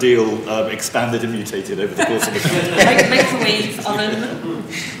around the deal expanded and mutated over the course of the film. Microwave, oven.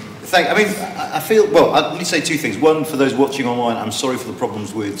 I feel, well, let me say two things. One, for those watching online, I'm sorry for the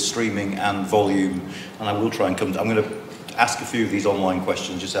problems with streaming and volume, and I will try and I'm going to ask a few of these online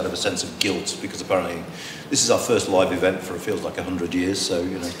questions just out of a sense of guilt, because apparently this is our first live event for it feels like 100 years, so,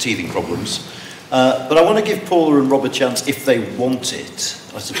 teething problems. But I want to give Paula and Rob a chance, if they want it,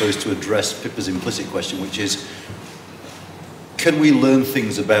 I suppose, to address Pippa's implicit question, which is, can we learn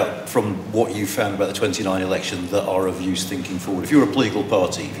things from what you found about the 29 election that are of use thinking forward? If you're a political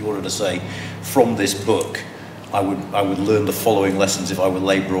party, if you wanted to say, from this book, I would learn the following lessons if I were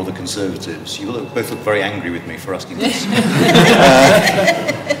Labour or the Conservatives. You both look very angry with me for asking this.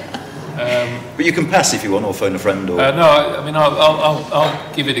 But you can pass if you want, or phone a friend. Or no, I mean,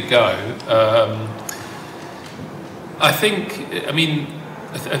 I'll give it a go. I think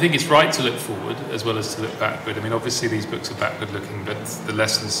it's right to look forward as well as to look backward. I mean, obviously these books are backward-looking, but the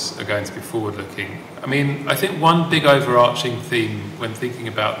lessons are going to be forward-looking. I mean, I think one big overarching theme when thinking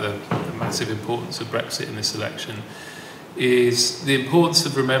about the massive importance of Brexit in this election is the importance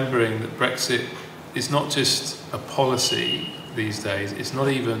of remembering that Brexit is not just a policy these days, it's not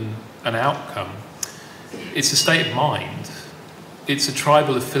even an outcome. It's a state of mind. It's a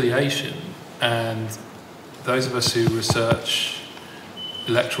tribal affiliation, and those of us who research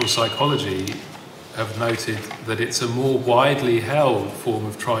electoral psychology have noted that it's a more widely held form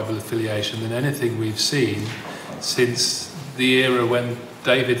of tribal affiliation than anything we've seen since the era when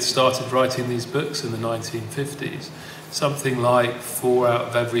David started writing these books in the 1950s. Something like 4 out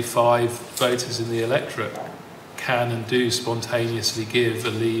of every 5 voters in the electorate can and do spontaneously give a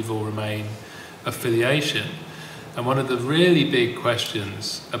Leave or Remain affiliation. And one of the really big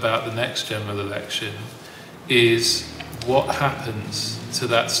questions about the next general election is what happens to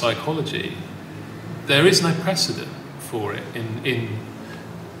that psychology. There is no precedent for it in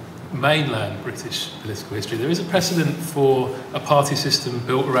mainland British political history. There is a precedent for a party system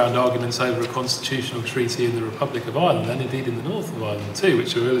built around arguments over a constitutional treaty in the Republic of Ireland, and indeed in the north of Ireland too,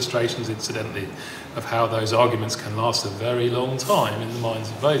 which are illustrations, incidentally, of how those arguments can last a very long time in the minds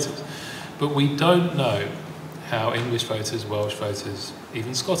of voters. But we don't know how English voters, Welsh voters,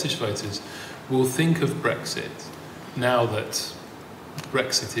 even Scottish voters will think of Brexit now that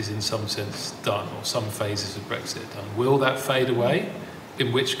Brexit is in some sense done, or some phases of Brexit done. Will that fade away?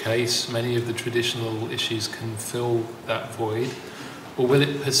 In which case many of the traditional issues can fill that void, or will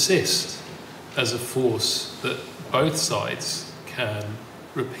it persist as a force that both sides can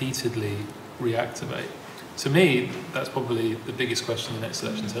repeatedly reactivate? To me, that's probably the biggest question the next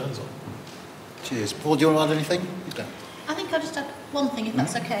election turns on. Cheers. Paul, do you want to add anything? You don't. I think I'll just add one thing, if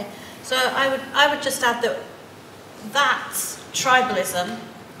that's okay. So I would just add that tribalism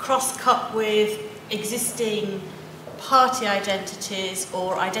cross-cut with existing party identities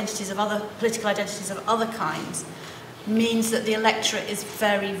or political identities of other kinds means that the electorate is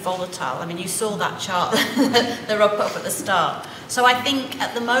very volatile. I mean, you saw that chart that Rob put up at the start. So I think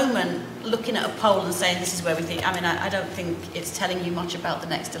at the moment, looking at a poll and saying this is where we think, I mean, I don't think it's telling you much about the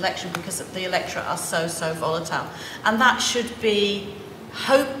next election because the electorate are so volatile. And that should be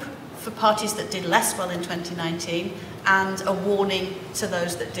hope for parties that did less well in 2019 and a warning to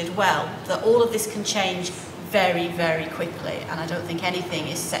those that did well, that all of this can change very, very quickly, and I don't think anything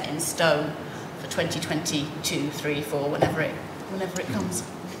is set in stone for 2022, 3, 4, whenever it comes.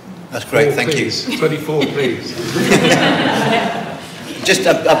 That's great, thank you. 24, please. Just,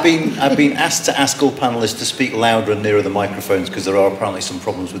 I've been asked to ask all panellists to speak louder and nearer the microphones because there are apparently some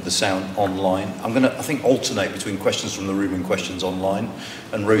problems with the sound online. I'm going to, I think, alternate between questions from the room and questions online,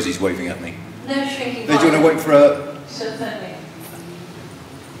 and Rosie's waving at me. No shrinking. Do you want to wait for a... Certainly.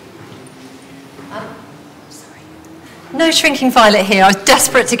 No shrinking violet here. I was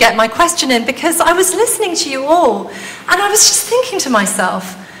desperate to get my question in because I was listening to you all and I was just thinking to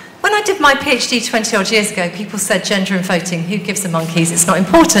myself, when I did my PhD 20 odd years ago, people said gender and voting, who gives the monkeys, it's not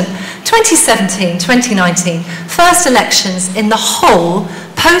important. 2017, 2019, first elections in the whole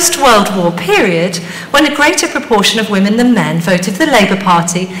post-World War period when a greater proportion of women than men voted for the Labour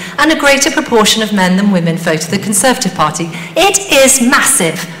Party and a greater proportion of men than women voted for the Conservative Party. It is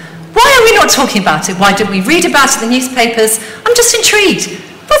massive. Why are we not talking about it? Why don't we read about it in the newspapers? I'm just intrigued.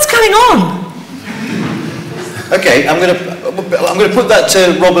 What's going on? Okay, I'm going to put that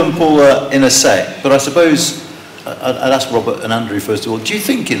to Rob and Paula in a sec, but I suppose I'd ask Robert and Andrew first of all, do you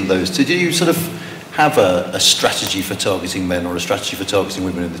think in those two, do you sort of have a strategy for targeting men or a strategy for targeting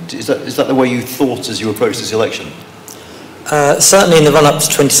women? Is that the way you thought as you approached this election? Certainly in the run-up to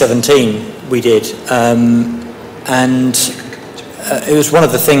 2017 we did, and it was one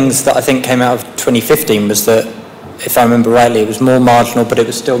of the things that I think came out of 2015 was that, if I remember rightly, it was more marginal, but it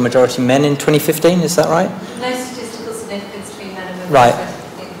was still majority men in 2015, is that right? No statistical significance between men and women. Right.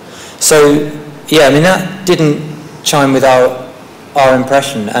 So, yeah, I mean, that didn't chime with our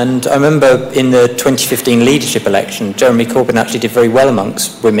impression. And I remember in the 2015 leadership election, Jeremy Corbyn actually did very well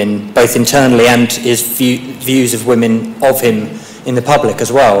amongst women, both internally and his views of women of him in the public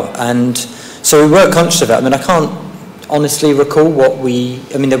as well. And So we were conscious of it. I mean, I can't honestly recall what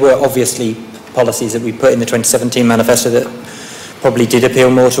I mean, there were obviously policies that we put in the 2017 manifesto that probably did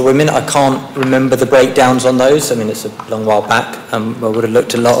appeal more to women. I can't remember the breakdowns on those. I mean, it's a long while back. I would have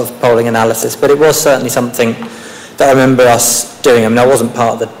looked at a lot of polling analysis, but it was certainly something that I remember us doing. I mean, I wasn't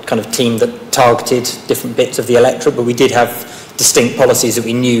part of the kind of team that targeted different bits of the electorate, but we did have distinct policies that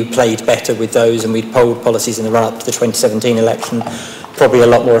we knew played better with those, and we'd polled policies in the run-up to the 2017 election probably a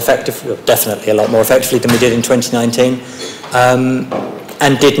lot more effectively, definitely a lot more effectively than we did in 2019,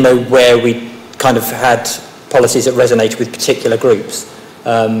 and did know where we kind of had policies that resonated with particular groups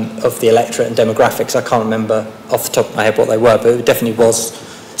of the electorate and demographics. I can't remember off the top of my head what they were, but it definitely was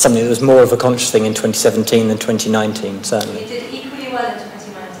something that was more of a conscious thing in 2017 than 2019, certainly. You did equally well in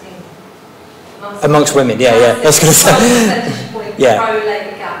 2019 amongst women, yeah. I was going to say. Percentage point Yeah.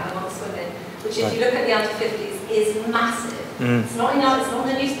 pro-Labour gap amongst women, which if you look at the under 50s is massive. It's not in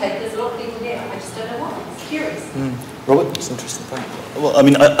the newspaper, there's a lot of people here, I just don't know why, it's curious. Robert, that's an interesting point. Well, I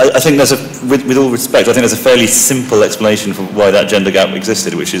mean, I think there's with all respect, I think there's a fairly simple explanation for why that gender gap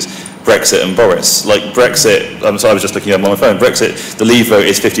existed, which is Brexit and Boris. Like Brexit, so I was just looking at my phone, Brexit, the Leave vote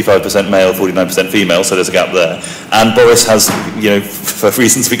is 55% male, 49% female, so there's a gap there. And Boris has, for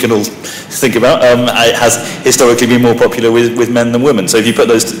reasons we can all think about, has historically been more popular with men than women. So if you put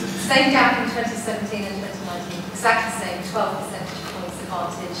those... Same gap in 2017 and 2019, exactly the same, 12 percentage points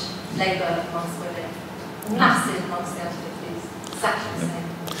advantage, Labour amongst women. Massive amongst the under 50s, exactly the same.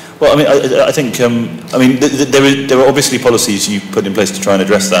 Well, I mean, I think, there are obviously policies you put in place to try and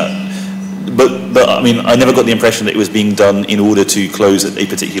address that. But I mean, I never got the impression that it was being done in order to close a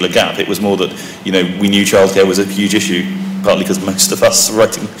particular gap. It was more that, we knew childcare was a huge issue, partly because most of us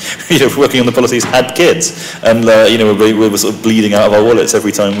working on the policies had kids, and we were sort of bleeding out of our wallets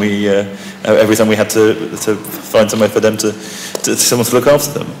every time we had to find somewhere for them to someone to look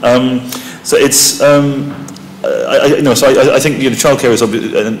after them. So it's I think childcare is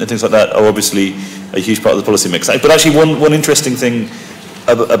and things like that are obviously a huge part of the policy mix. But actually, one interesting thing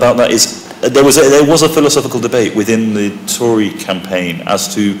about that is there was a philosophical debate within the Tory campaign as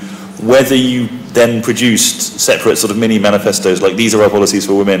to whether you then produced separate sort of mini manifestos, like these are our policies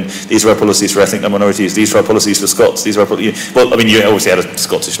for women, these are our policies for ethnic minorities, these are our policies for Scots, these are our you obviously had a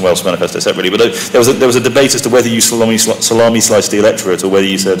Scottish and Welsh manifesto separately, but there was a debate as to whether you salami sliced the electorate, or whether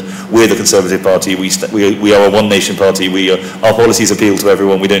you said we're the Conservative Party, we are a one nation party, our policies appeal to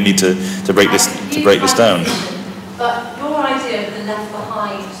everyone, we don't need to break this down. But your idea of the left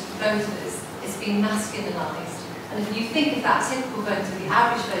behind voters is being masculinised, and if you think of that typical voter, the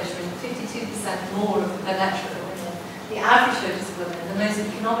average voter, 52% more of the electorate are women. The average voters are women, and the most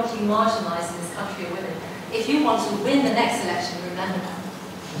economically marginalised in this country are women. If you want to win the next election, remember that.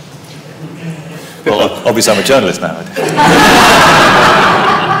 Well, obviously I'm a journalist now.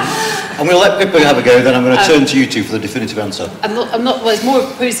 I'm going to let Pippa have a go, then I'm going to turn to you two for the definitive answer. Well, it's more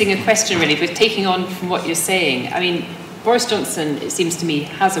posing a question really, but taking on from what you're saying. I mean, Boris Johnson, it seems to me,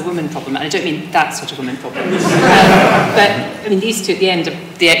 has a woman problem, and I don't mean that sort of woman problem. But, I mean, these two at the end are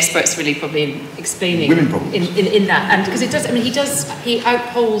the experts really probably explaining women problems. In that. And because it does, I mean, he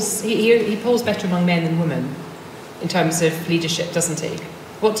polls better among men than women in terms of leadership, doesn't he?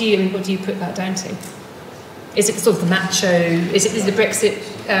 What do you put that down to? Is it sort of the macho, is the Brexit,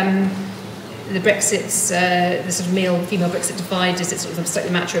 the sort of male-female Brexit divide, is it sort of a slightly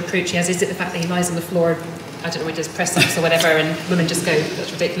macho approach he has? Is it the fact that he lies on the floor, I don't know, he does press-ups or whatever, and women just go, that's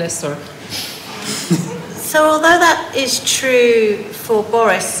ridiculous, or... So although that is true for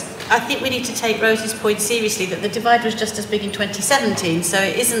Boris, I think we need to take Rosie's point seriously, that the divide was just as big in 2017, so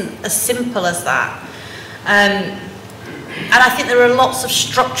it isn't as simple as that. And I think there are lots of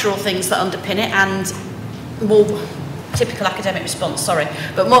structural things that underpin it, and more typical academic response, sorry,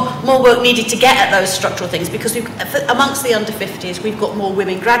 but more work needed to get at those structural things, because amongst the under 50s we've got more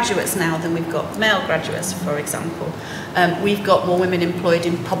women graduates now than we've got male graduates, for example. We've got more women employed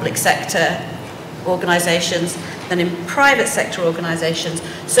in public sector organisations than in private sector organisations.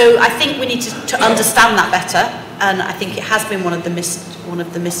 So I think we need to understand that better, and I think it has been one of the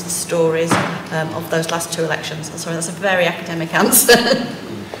missed stories of those last two elections. I'm sorry, that's a very academic answer.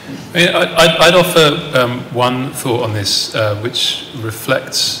 I mean, I'd offer one thought on this, which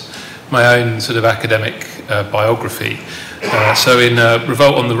reflects my own sort of academic biography. So in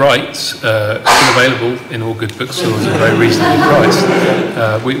Revolt on the Right, still available in all good bookstores and very reasonably priced,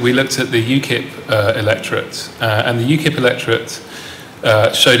 we looked at the UKIP electorate, and the UKIP electorate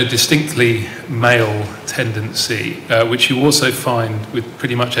showed a distinctly male tendency, which you also find with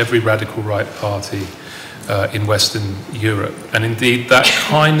pretty much every radical right party in Western Europe. And indeed, that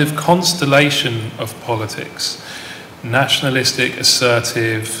kind of constellation of politics nationalistic,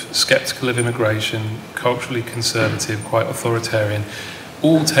 assertive, sceptical of immigration, culturally conservative, quite authoritarian,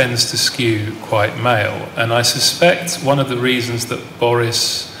 all tends to skew quite male. And I suspect one of the reasons that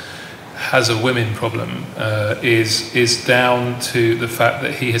Boris has a women problem is down to the fact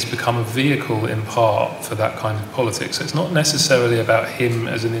that he has become a vehicle in part for that kind of politics. So it's not necessarily about him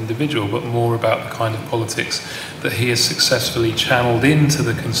as an individual, but more about the kind of politics that he has successfully channeled into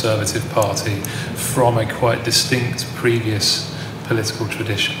the Conservative Party from a quite distinct previous political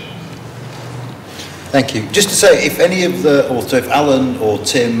tradition. Thank you. Just to say, if any of the, or so if Alan or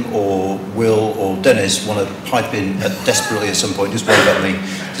Tim or Will or Dennis want to pipe in desperately at some point, just wave at me.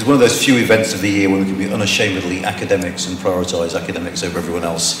 It's one of those few events of the year when we can be unashamedly academics and prioritise academics over everyone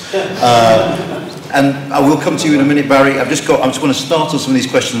else. And I will come to you in a minute, Barry. I just want to start on some of these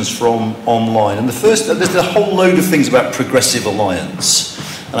questions from online. And the first, there's a whole load of things about Progressive Alliance.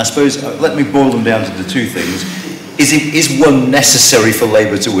 And I suppose, let me boil them down to the two things. Is one necessary for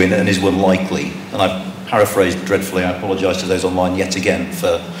Labour to win, and is one likely? And I've paraphrased dreadfully. I apologise to those online yet again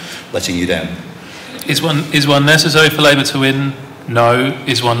for letting you down. Is one necessary for Labour to win? No.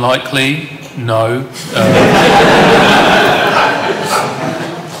 Is one likely? No.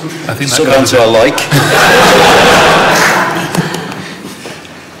 I think sort of answer I like.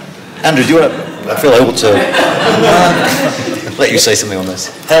 Andrew, do you want to? I feel I ought to let you say something on this.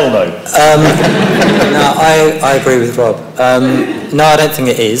 Hell no. No, I agree with Rob. No, I don't think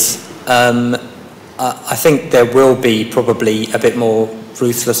it is. I think there will be probably a bit more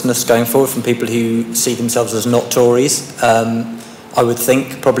ruthlessness going forward from people who see themselves as not Tories. I would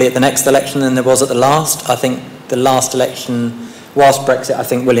think probably at the next election than there was at the last. I think the last election, whilst Brexit I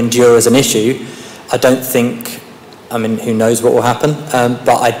think will endure as an issue, I don't think, I mean, who knows what will happen,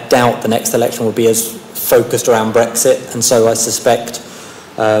 but I doubt the next election will be as focused around Brexit, and so I suspect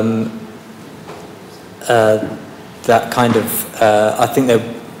that kind of, I think the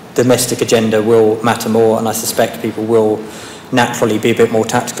domestic agenda will matter more, and I suspect people will naturally be a bit more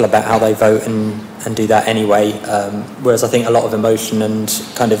tactical about how they vote and do that anyway, whereas I think a lot of emotion and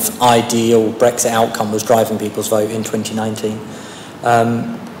kind of ideal Brexit outcome was driving people's vote in 2019.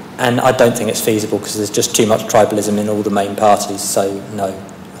 And I don't think it's feasible because there's just too much tribalism in all the main parties, so no,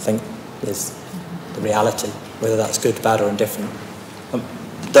 I think there's the reality, whether that's good, bad or indifferent.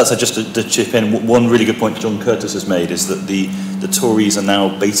 That's just to chip in. One really good point John Curtis has made is that the Tories are now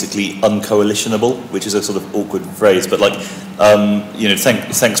basically uncoalitionable, which is a sort of awkward phrase, but like, you know,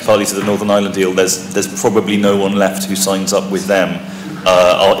 thanks partly to the Northern Ireland deal, there's probably no one left who signs up with them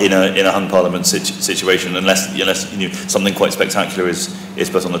in a hung parliament situation, unless you know, something quite spectacular is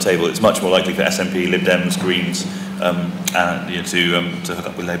put on the table. It's much more likely for SNP, Lib Dems, Greens, and you know, to hook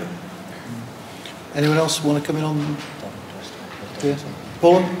up with Labour. Anyone else want to come in on? Yes.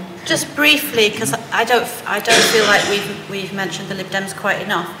 Paula? Just briefly, because I don't feel like we've mentioned the Lib Dems quite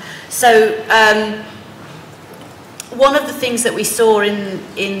enough. So one of the things that we saw in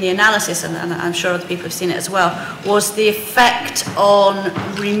the analysis, and I'm sure other people have seen it as well, was the effect on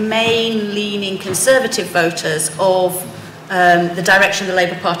Remain-leaning Conservative voters of the direction the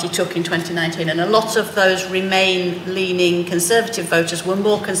Labour Party took in 2019. And a lot of those Remain-leaning Conservative voters were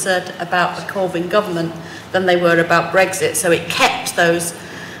more concerned about a Colvile government than they were about Brexit. So it kept those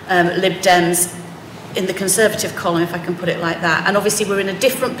Lib Dems in the Conservative column, if I can put it like that. And obviously we're in a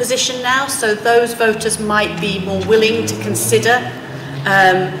different position now, so those voters might be more willing to consider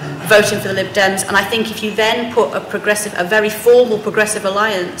voting for the Lib Dems. And I think if you then put a very formal Progressive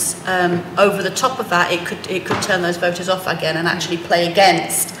Alliance over the top of that, it could turn those voters off again and actually play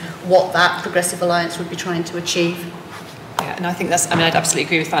against what that Progressive Alliance would be trying to achieve. Yeah, and I think that's, I mean, I'd absolutely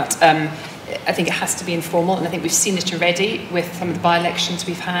agree with that. I think it has to be informal, and I think we've seen it already with some of the by-elections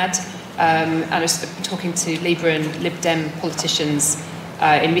we've had. And I was talking to Labour and Lib Dem politicians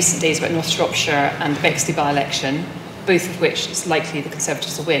in recent days about North Shropshire and the Bexley by-election, both of which it's likely the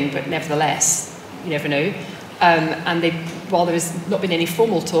Conservatives will win, but nevertheless, you never know. And while there has not been any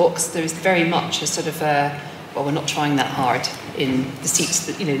formal talks, there is very much a sort of, well, we're not trying that hard in the seats,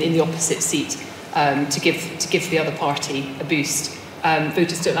 that, you know, in the opposite seat, to give the other party a boost.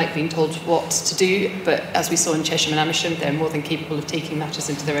 Voters don't like being told what to do, but as we saw in Cheshire and Amersham, they're more than capable of taking matters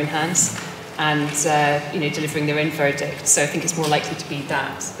into their own hands and you know, delivering their own verdict. So I think it's more likely to be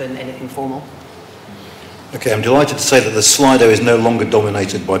that than anything formal. Okay, I'm delighted to say that the Slido is no longer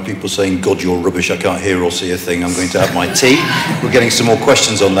dominated by people saying, God, you're rubbish, I can't hear or see a thing, I'm going to have my tea. We're getting some more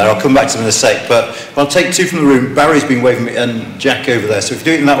questions on there. I'll come back to them in a sec, but I'll take two from the room. Barry's been waving me, and Jack over there. So if you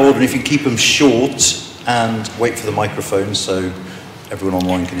do it in that order, and if you keep them short and wait for the microphone so everyone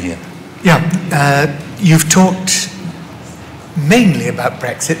online can hear. Yeah, you've talked mainly about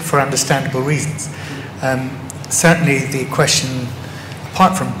Brexit for understandable reasons. certainly the question,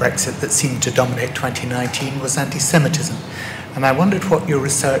 apart from Brexit, that seemed to dominate 2019 was anti-Semitism. And I wondered what your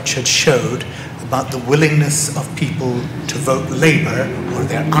research had showed about the willingness of people to vote Labour, or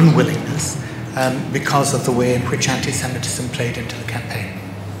their unwillingness, because of the way in which anti-Semitism played into the campaign.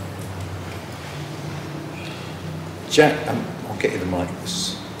 Jack, I'll get you the mic.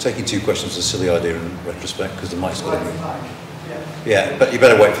 Taking two questions is a silly idea in retrospect, because the mic's got to move. Yeah, but you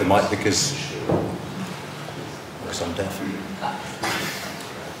better wait for the mic because I'm deaf.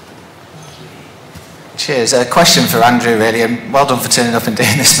 Cheers. A question for Andrew, really, and well done for turning up and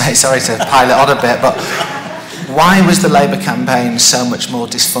doing this, mate. Sorry to pile it on a bit, but why was the Labour campaign so much more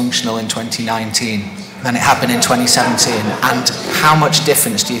dysfunctional in 2019 than it happened in 2017? And how much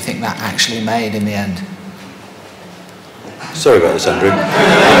difference do you think that actually made in the end? Sorry about this, Andrew.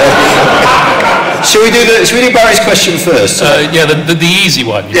 Should we do Barry's question first? Yeah, the easy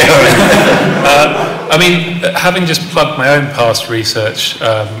one. Yeah. I mean, having just plugged my own past research,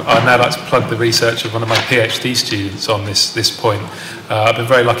 I'd now like to plug the research of one of my PhD students on this point. I've been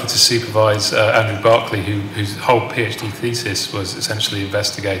very lucky to supervise Andrew Barclay, whose whole PhD thesis was essentially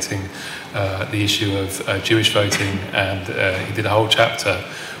investigating the issue of Jewish voting, and he did a whole chapter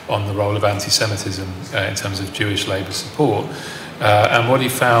on the role of anti-Semitism in terms of Jewish Labour support. And what he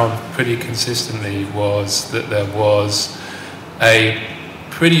found pretty consistently was that there was a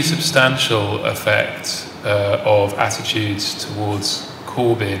pretty substantial effect of attitudes towards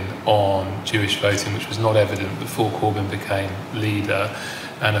Corbyn on Jewish voting, which was not evident before Corbyn became leader,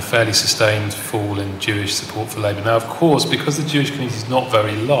 and a fairly sustained fall in Jewish support for Labour. Now, of course, because the Jewish community is not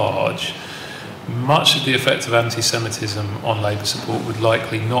very large, much of the effect of anti-Semitism on Labour support would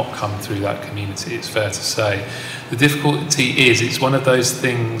likely not come through that community, it's fair to say. The difficulty is, it's one of those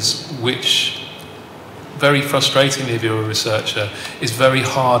things which, very frustratingly if you're a researcher, is very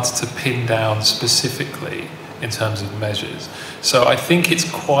hard to pin down specifically in terms of measures. So I think it's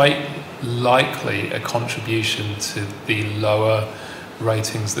quite likely a contribution to the lower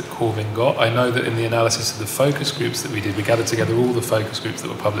ratings that Corbyn got. I know that in the analysis of the focus groups that we did, we gathered together all the focus groups that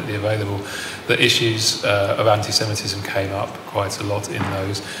were publicly available, the issues of anti-Semitism came up quite a lot in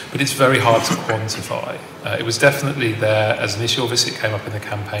those, but it's very hard to quantify. It was definitely there as an issue, obviously it came up in the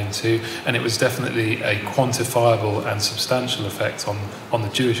campaign too, and it was definitely a quantifiable and substantial effect on the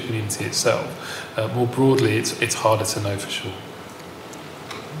Jewish community itself. More broadly, it's harder to know for sure.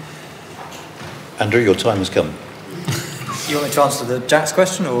 Andrew, your time has come. You want me to answer the Jack's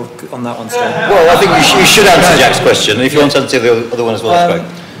question, or on that one still? Well, I think you should answer Jack's question, and if you want to answer the other one as well, that's great.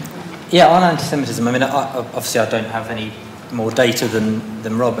 Yeah, on anti-Semitism, I mean, obviously I don't have any more data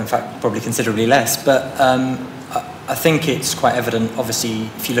than Rob, in fact, probably considerably less, but I think it's quite evident, obviously,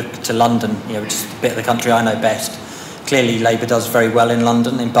 if you look to London, which is the bit of the country I know best, clearly Labour does very well in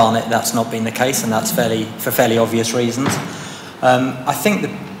London. In Barnet, that's not been the case, and that's for fairly obvious reasons. I think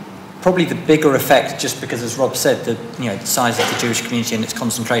probably the bigger effect, just because, as Rob said, the size of the Jewish community and its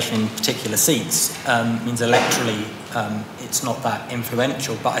concentration in particular seats means electorally it's not that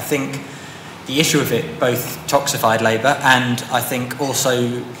influential. But I think the issue of it both toxified Labour and I think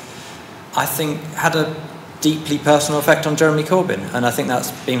also had a deeply personal effect on Jeremy Corbyn, and I think that's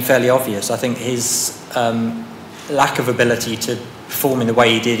been fairly obvious. I think his lack of ability to perform in the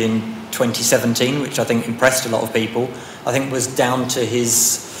way he did in 2017, which I think impressed a lot of people, I think was down to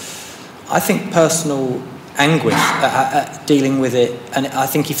his personal anguish at dealing with it, and I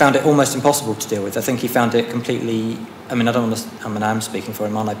think he found it almost impossible to deal with. I think he found it completely, I mean, I'm speaking for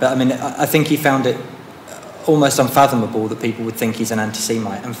him, aren't I? But I mean, I think he found it almost unfathomable that people would think he's an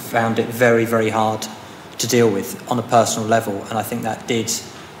anti-Semite, and found it very, very hard to deal with on a personal level, and I think that did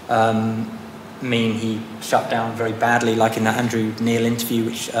mean he shut down very badly, like in that Andrew Neil interview,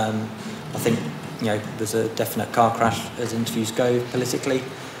 which I think, there's a definite car crash as interviews go politically.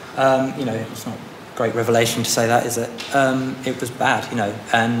 It's not a great revelation to say that, is it? It was bad,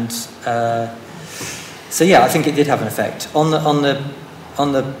 and so yeah, I think it did have an effect on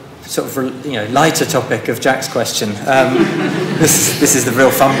the sort of lighter topic of Jack's question. This is the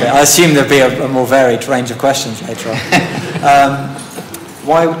real fun bit. I assume there'll be a more varied range of questions later on.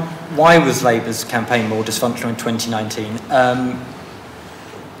 Why was Labour's campaign more dysfunctional in 2019?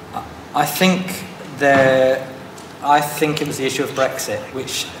 I think it was the issue of Brexit,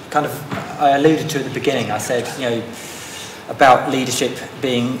 which kind of I alluded to at the beginning. I said, about leadership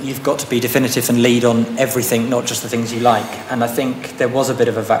being, you've got to be definitive and lead on everything, not just the things you like. And I think there was a bit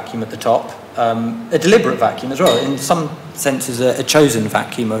of a vacuum at the top, a deliberate vacuum as well, in some senses a chosen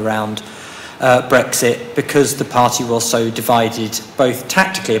vacuum around Brexit, because the party was so divided, both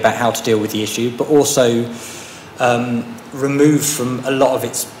tactically about how to deal with the issue, but also removed from a lot of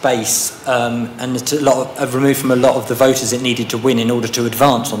its base and it's removed from a lot of the voters it needed to win in order to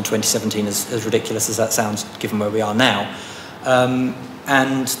advance on 2017, as ridiculous as that sounds, given where we are now.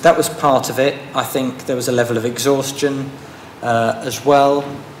 And that was part of it. I think there was a level of exhaustion as well.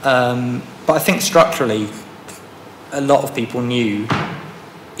 But I think structurally, a lot of people knew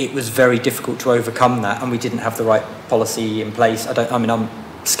it was very difficult to overcome that, and we didn't have the right policy in place. I'm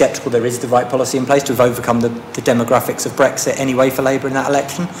sceptical there is the right policy in place to have overcome the demographics of Brexit anyway for Labour in that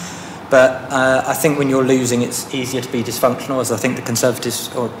election. But I think when you're losing, it's easier to be dysfunctional, as I think the Conservatives,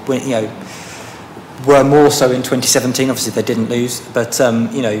 were more so in 2017. Obviously, they didn't lose, but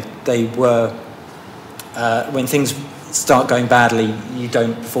they were. When things start going badly, you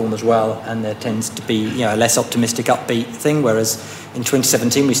don't perform as well, and there tends to be a less optimistic, upbeat thing. Whereas in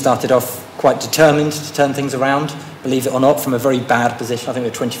 2017, we started off quite determined to turn things around. Believe it or not, from a very bad position. I think we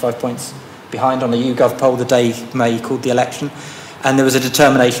were 25 points behind on a YouGov poll the day May called the election. And there was a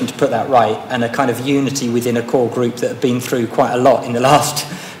determination to put that right, and a kind of unity within a core group that had been through quite a lot in the last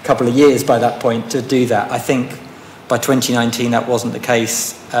couple of years by that point to do that. I think by 2019 that wasn't the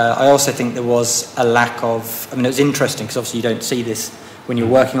case. I also think there was a lack of, it was interesting because obviously you don't see this when you're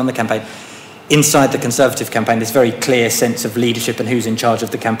working on the campaign. Inside the Conservative campaign, there's a very clear sense of leadership and who's in charge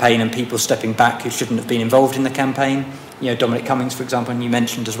of the campaign, and people stepping back who shouldn't have been involved in the campaign. Dominic Cummings, for example, and you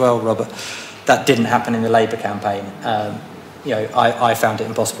mentioned as well, Robert. That didn't happen in the Labour campaign. I found it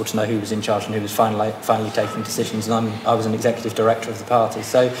impossible to know who was in charge and who was finally taking decisions, and I was an executive director of the party.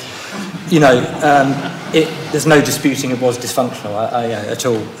 So, there's no disputing it was dysfunctional at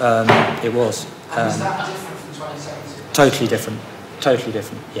all. It was. And is that different from 2017? Totally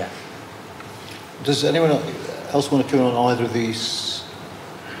different, yeah. Does anyone else want to come on either of these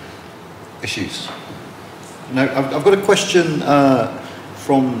issues? No, I've got a question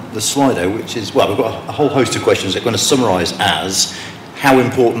from the Slido, which is, well, we've got a whole host of questions that are going to summarise as, how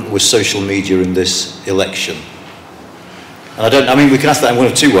important was social media in this election? And we can ask that in one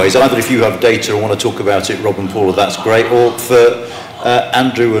of two ways. Either if you have data or want to talk about it, Rob and Paula, that's great. Or for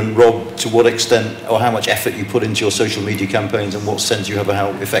Andrew and Rob, to what extent or how much effort you put into your social media campaigns and what sense you have of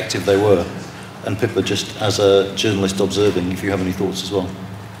how effective they were. And Pippa, just as a journalist observing, if you have any thoughts as well.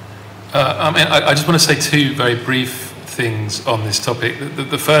 I just want to say two very brief things on this topic.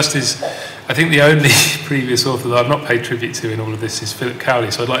 The first is, I think the only previous author that I've not paid tribute to in all of this is Philip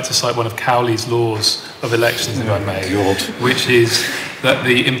Cowley, so I'd like to cite one of Cowley's laws of elections, if I may, which is that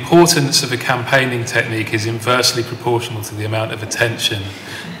the importance of a campaigning technique is inversely proportional to the amount of attention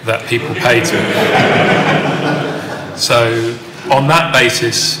that people pay to it. So, on that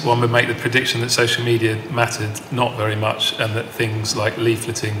basis, one would make the prediction that social media mattered not very much, and that things like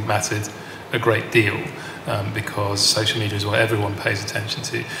leafleting mattered a great deal, because social media is what everyone pays attention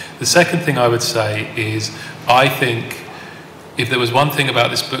to. The second thing I would say is, I think if there was one thing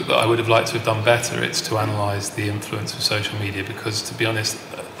about this book that I would have liked to have done better, it's to analyse the influence of social media, because to be honest,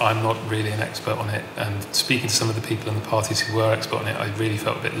 I'm not really an expert on it, and speaking to some of the people in the parties who were expert on it, I really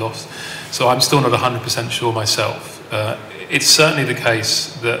felt a bit lost. So I'm still not 100% sure myself. It's certainly the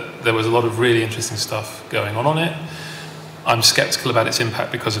case that there was a lot of really interesting stuff going on it. I'm sceptical about its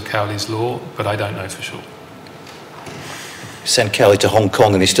impact because of Cowley's law, but I don't know for sure. Send Cowley to Hong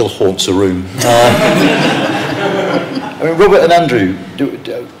Kong and he still haunts a room. Robert and Andrew,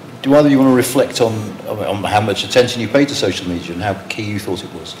 do either of you want to reflect on how much attention you paid to social media and how key you thought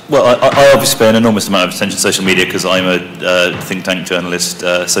it was? Well, I obviously pay an enormous amount of attention to social media because I'm a think tank journalist,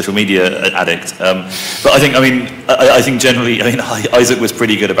 social media addict. But I think generally, Isaac was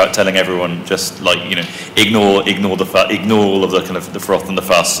pretty good about telling everyone just ignore all of the kind of the froth and the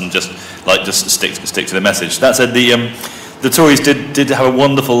fuss and just stick to the message. That said, the Tories did have a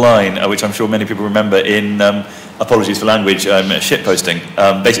wonderful line, which I'm sure many people remember, in apologies for language, shitposting,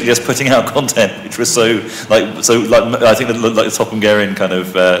 basically just putting out content which was so I think the top Hungarian kind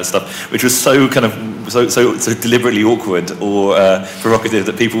of stuff, which was so deliberately awkward or provocative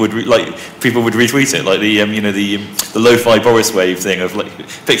that people would retweet it, like the lo-fi Boris wave thing of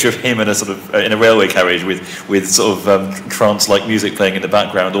picture of him in a sort of in a railway carriage with sort of trance-like music playing in the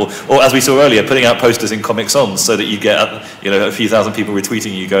background, or as we saw earlier, putting out posters in Comic Sans so that you get a few thousand people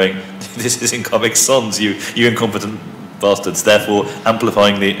retweeting you going, this is in Comic Sans, you incompetent bastards, therefore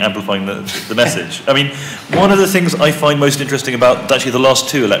amplifying the message. I mean, one of the things I find most interesting about actually the last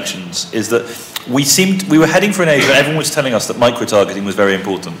two elections is that we were heading for an age where everyone was telling us that micro-targeting was very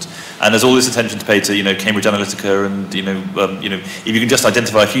important, and there's all this attention to pay to Cambridge Analytica, and if you can just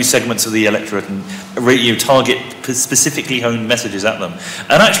identify a few segments of the electorate and target specifically honed messages at them.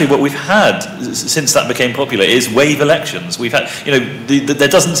 And actually what we've had since that became popular is wave elections. We've had, there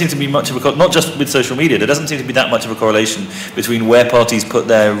doesn't seem to be much of a, not just with social media, there doesn't seem to be that much of a correlation between where parties put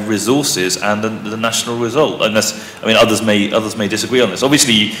their resources and the national result. Unless, others may disagree on this.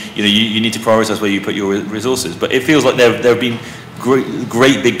 Obviously, you need to prioritise where you put your resources, but it feels like there have been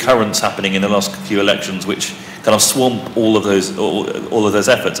great big currents happening in the last few elections which kind of swamp all of those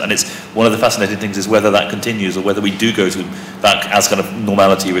efforts, and it's one of the fascinating things is whether that continues or whether we do go back as kind of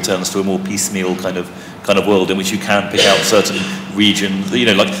normality returns to a more piecemeal kind of world in which you can pick out certain regions.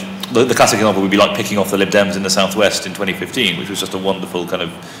 Like the classic example would be like picking off the Lib Dems in the southwest in 2015, which was just a wonderful kind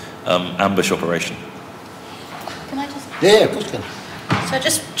of ambush operation. Can I just? Yeah, of course you can. So I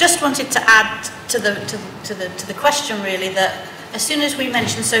just wanted to add to the question really that as soon as we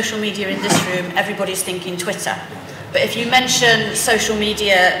mention social media in this room, everybody's thinking Twitter. But if you mention social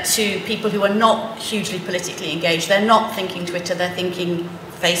media to people who are not hugely politically engaged, they're not thinking Twitter, they're thinking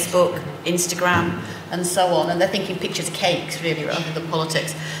Facebook, Instagram, and so on, and they're thinking pictures of cakes really rather than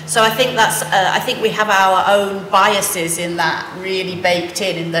politics. So I think I think we have our own biases in that really baked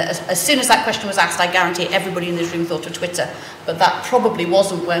in that as soon as that question was asked, I guarantee everybody in this room thought of Twitter, but that probably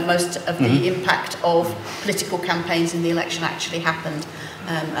wasn't where most of the impact of political campaigns in the election actually happened.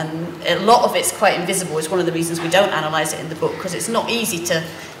 And a lot of it's quite invisible. It's one of the reasons we don't analyse it in the book, because it's not easy to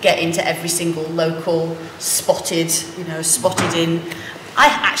get into every single local spotted in. I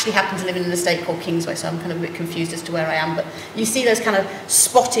actually happen to live in an estate called Kingsway, so I'm kind of a bit confused as to where I am, but you see those kind of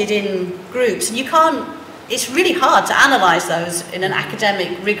spotted in groups, and it's really hard to analyse those in an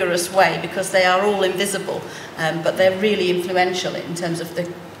academic, rigorous way, because they are all invisible, but they're really influential in terms of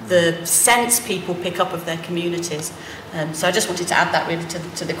the sense people pick up of their communities. So I just wanted to add that really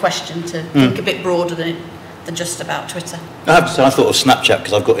to the question, to think a bit broader than just about Twitter. I have to say, I thought of Snapchat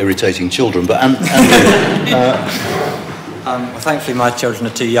because I've got irritating children, but well, thankfully my children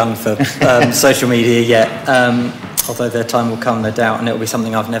are too young for social media yet, although their time will come, no doubt, and it'll be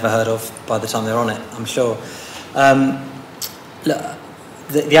something I've never heard of by the time they're on it, I'm sure.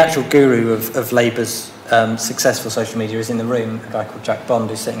 The actual guru of Labour's successful social media is in the room, a guy called Jack Bond,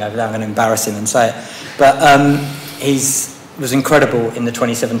 who's sitting over there. I'm going to embarrass him and say it. But he was incredible in the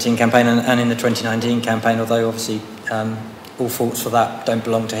 2017 campaign and in the 2019 campaign, although obviously all faults for that don't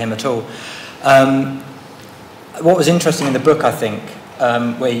belong to him at all. What was interesting in the book, I think,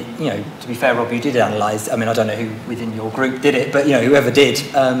 where, to be fair, Rob, you did analyse, I don't know who within your group did it, but, whoever did,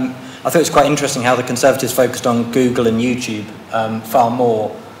 I thought it was quite interesting how the Conservatives focused on Google and YouTube far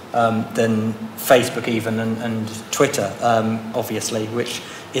more than Facebook even, and Twitter, obviously, which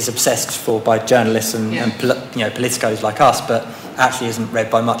is obsessed for by journalists and politicos like us, but actually isn't read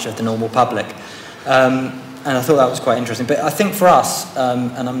by much of the normal public. And I thought that was quite interesting. But I think for us,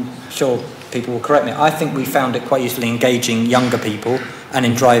 and I'm sure people will correct me, I think we found it quite useful in engaging younger people and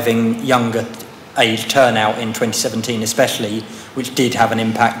in driving younger age turnout in 2017 especially, which did have an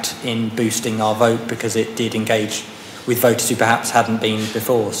impact in boosting our vote because it did engage with voters who perhaps hadn't been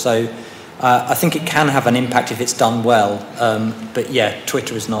before. So I think it can have an impact if it's done well, but yeah,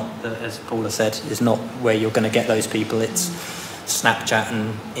 Twitter is not, as Paula said, is not where you're going to get those people. It's Snapchat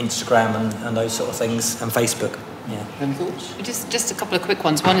and Instagram and those sort of things, and Facebook. Yeah. Any thoughts? Just a couple of quick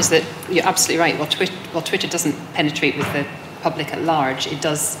ones. One is that you're absolutely right. While Twitter doesn't penetrate with the public at large, it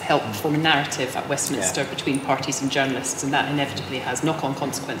does help form a narrative at Westminster between parties and journalists, and that inevitably has knock-on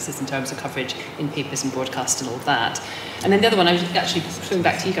consequences in terms of coverage in papers and broadcast and all of that. And then the other one, I was actually going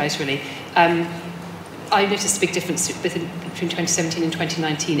back to you guys really. I noticed a big difference between 2017 and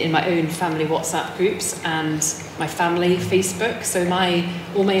 2019 in my own family WhatsApp groups and my family Facebook. So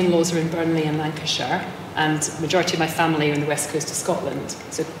all my in-laws are in Burnley and Lancashire, and the majority of my family are in the west coast of Scotland,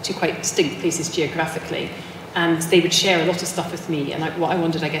 so two quite distinct places geographically. And they would share a lot of stuff with me, and what I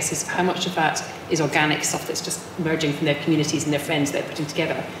wondered, I guess, is how much of that is organic stuff that's just emerging from their communities and their friends they're putting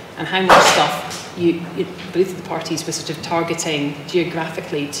together, and how much stuff both of the parties were sort of targeting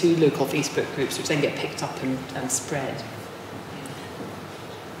geographically to local Facebook groups, which then get picked up and spread.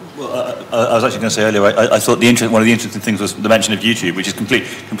 Well, I was actually going to say earlier, I thought one of the interesting things was the mention of YouTube, which is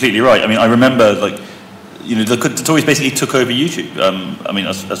completely right. I remember, the Tories basically took over YouTube.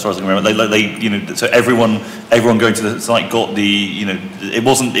 As far as I can remember, so everyone going to the site got the, it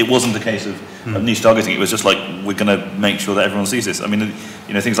wasn't a case of niche targeting. It was just like, we're going to make sure that everyone sees this.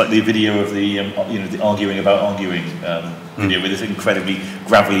 Things like the video of the arguing about arguing video with this incredibly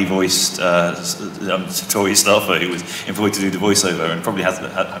gravelly voiced Tory staffer who was employed to do the voiceover and probably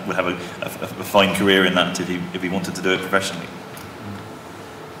would have a fine career in that if he wanted to do it professionally.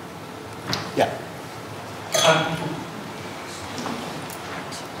 Yeah.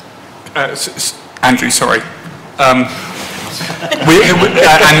 Andrew, sorry. And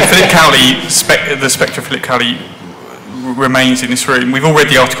Philip Cowley, the spectre of Philip Cowley remains in this room. We've all read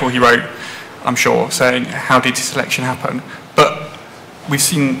the article he wrote, I'm sure, saying, how did this election happen? But we've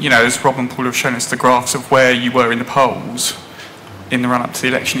seen, as Rob and Paul have shown us, the graphs of where you were in the polls in the run-up to the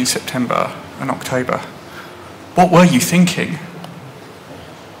election in September and October. What were you thinking?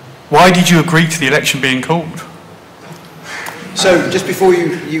 Why did you agree to the election being called? So, just before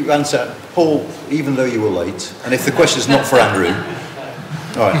you answer, Paul, even though you were late, and if the question's not for Andrew,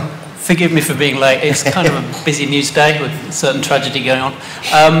 all right. Forgive me for being late. It's kind of a busy news day with a certain tragedy going on.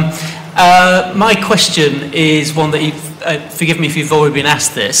 My question is one that forgive me if you've already been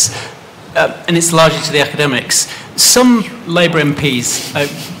asked this, and it's largely to the academics. Some Labour MPs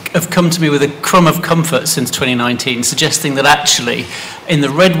have come to me with a crumb of comfort since 2019, suggesting that actually in the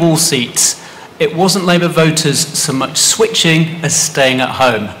red wall seats, it wasn't Labour voters so much switching as staying at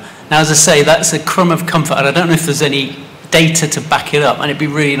home. Now, as I say, that's a crumb of comfort, and I don't know if there's any data to back it up, and it'd be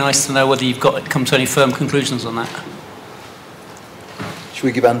really nice to know whether you've come to any firm conclusions on that. Should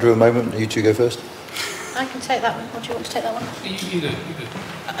we give Andrew a moment? You two go first. I can take that one. Or do you want to take that one? You do.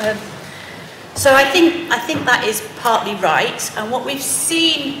 So I think that is partly right, and what we've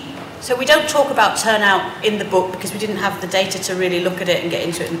seen. So we don't talk about turnout in the book because we didn't have the data to really look at it and get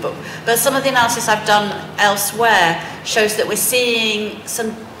into it in the book. But some of the analysis I've done elsewhere shows that we're seeing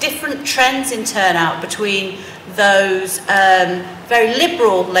some different trends in turnout between those very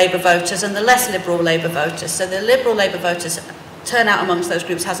liberal Labour voters and the less liberal Labour voters. So the liberal Labour voters, turnout amongst those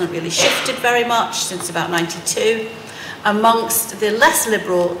groups hasn't really shifted very much since about 92. Amongst the less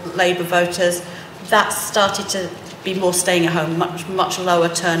liberal Labour voters, that's started to be more staying at home, much lower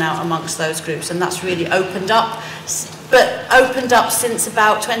turnout amongst those groups, and that's really opened up, but opened up since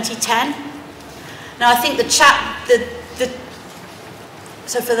about 2010. Now I think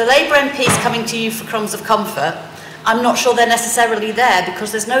so for the Labour MPs coming to you for crumbs of comfort, I'm not sure they're necessarily there, because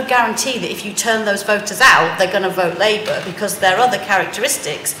there's no guarantee that if you turn those voters out, they're going to vote Labour, because their other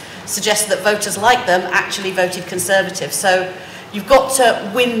characteristics suggest that voters like them actually voted Conservative. So you've got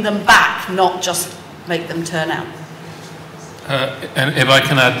to win them back, not just make them turn out. And if I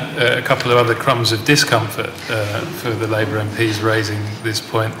can add a couple of other crumbs of discomfort for the Labour MPs raising this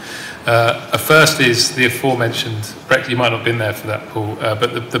point. First is the aforementioned Brexit. You might not have been there for that, Paul,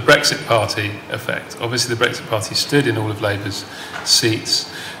 but the Brexit Party effect. Obviously, the Brexit Party stood in all of Labour's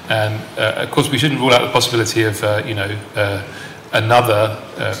seats, and of course, we shouldn't rule out the possibility of another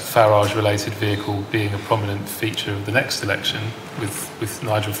Farage-related vehicle being a prominent feature of the next election. With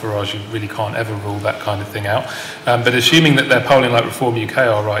Nigel Farage, you really can't ever rule that kind of thing out. But assuming that they're polling like Reform UK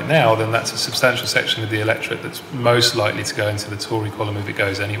are right now, then that's a substantial section of the electorate that's most likely to go into the Tory column if it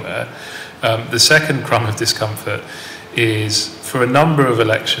goes anywhere. The second crumb of discomfort is, for a number of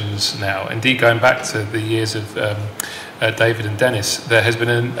elections now, indeed going back to the years of David and Dennis, there has been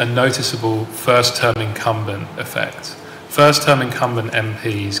a noticeable first-term incumbent effect. First-term incumbent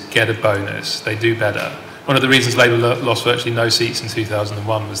MPs get a bonus. They do better. One of the reasons Labour lost virtually no seats in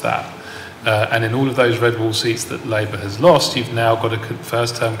 2001 was that. And in all of those red wall seats that Labour has lost, you've now got a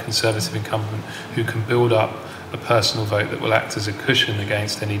first-term Conservative incumbent who can build up a personal vote that will act as a cushion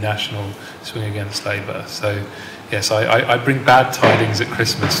against any national swing against Labour. So, yes, I bring bad tidings at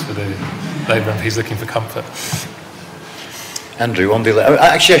Christmas for the Labour MPs looking for comfort. Andrew, on the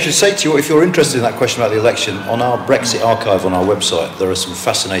actually, I should say to you, if you're interested in that question about the election, on our Brexit archive on our website, there are some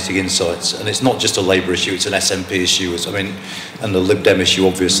fascinating insights, and it's not just a Labour issue; it's an SNP issue. And the Lib Dem issue,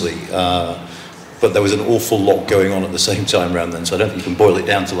 obviously. But there was an awful lot going on at the same time around then, so I don't think you can boil it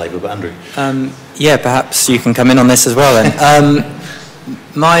down to Labour. But Andrew, yeah, perhaps you can come in on this as well. Then,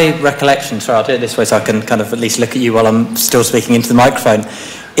 my recollection, sorry, I'll do it this way so I can kind of at least look at you while I'm still speaking into the microphone,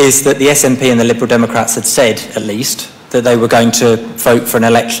 is that the SNP and the Liberal Democrats had said, at least, that they were going to vote for an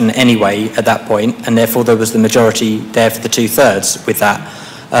election anyway at that point, and therefore there was the majority there for the 2/3 with that.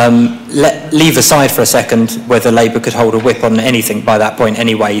 Leave aside for a second whether Labour could hold a whip on anything by that point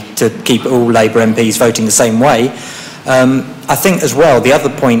anyway to keep all Labour MPs voting the same way. I think as well, the other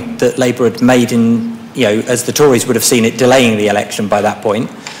point that Labour had made in, as the Tories would have seen it, delaying the election by that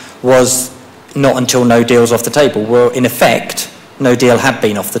point, was not until no deal's off the table. Well, in effect, no deal had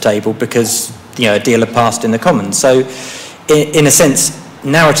been off the table because a deal had passed in the Commons. So, in a sense,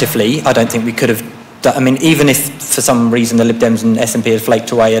 narratively, I don't think we could have done. I mean, even if for some reason the Lib Dems and SNP had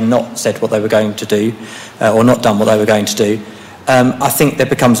flaked away and not said what they were going to do, or not done what they were going to do, I think there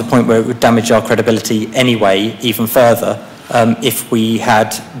becomes a point where it would damage our credibility anyway, even further, if we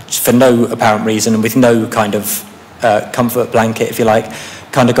had, for no apparent reason and with no kind of comfort blanket, if you like,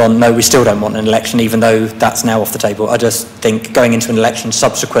 kind of gone, no, we still don't want an election, even though that's now off the table. I just think going into an election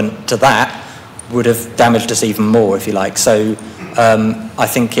subsequent to that would have damaged us even more, if you like. So I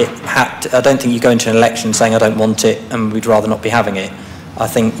think I don't think you go into an election saying I don't want it and we'd rather not be having it. I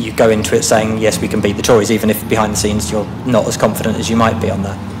think you go into it saying yes, we can beat the Tories, even if behind the scenes you're not as confident as you might be on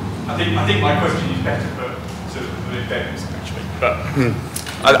that. I think my question is better for sort of the Lib Dems, actually. But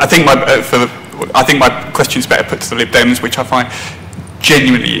I think my question is better put to the Lib Dems, which I find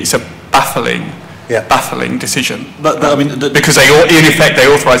genuinely it's a baffling decision. But I mean, because in effect they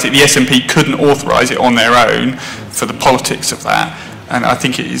authorise it. The SNP couldn't authorise it on their own for the politics of that, and I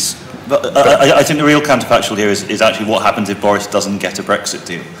think it is. But I think the real counterfactual here is actually what happens if Boris doesn't get a Brexit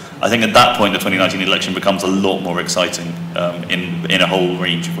deal. I think at that point the 2019 election becomes a lot more exciting in a whole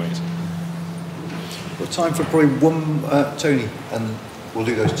range of ways. Well, time for probably one, Tony, and we'll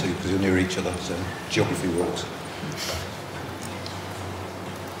do those two because you're near each other, so geography works.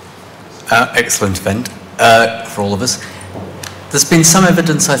 Excellent event for all of us. There's been some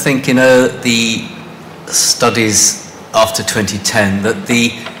evidence, I think, in the studies after 2010 that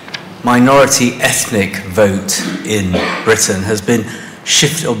the minority ethnic vote in Britain has been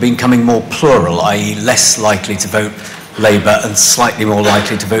shifted or becoming more plural, i.e. less likely to vote Labour and slightly more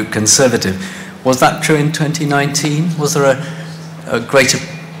likely to vote Conservative. Was that true in 2019? Was there a greater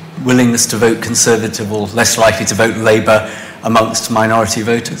willingness to vote Conservative or less likely to vote Labour amongst minority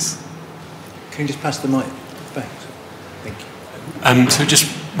voters? Can you just pass the mic back? Thank you. So just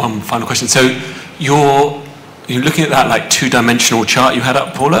one final question. So you're looking at that like two-dimensional chart you had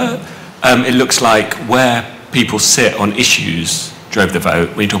up, Paula. It looks like where people sit on issues drove the vote.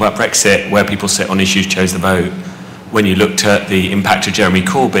 When you talk about Brexit, where people sit on issues chose the vote. When you looked at the impact of Jeremy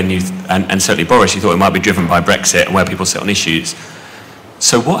Corbyn and certainly Boris, you thought it might be driven by Brexit and where people sit on issues.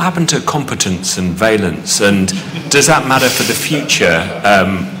 So what happened to competence and valence? And does that matter for the future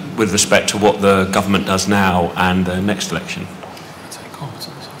with respect to what the government does now and the next election?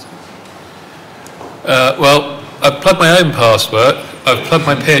 Well, I've plugged my own past work. I've plugged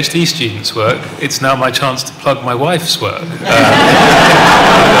my PhD students' work. It's now my chance to plug my wife's work.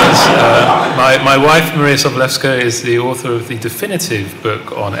 My wife, Maria Sobolewska, is the author of the definitive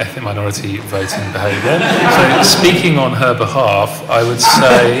book on ethnic minority voting behaviour. So speaking on her behalf, I would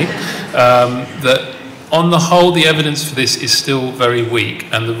say that on the whole, the evidence for this is still very weak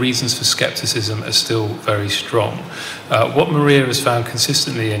and the reasons for scepticism are still very strong. What Maria has found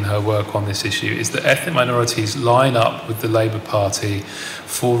consistently in her work on this issue is that ethnic minorities line up with the Labour Party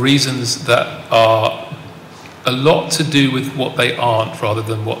for reasons that are a lot to do with what they aren't rather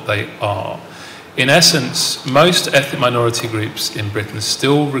than what they are. In essence, most ethnic minority groups in Britain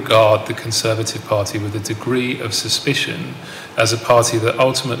still regard the Conservative Party with a degree of suspicion as a party that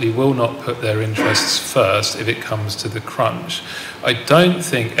ultimately will not put their interests first if it comes to the crunch. I don't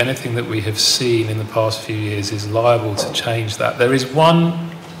think anything that we have seen in the past few years is liable to change that. There is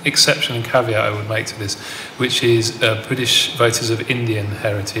one exception and caveat I would make to this, which is British voters of Indian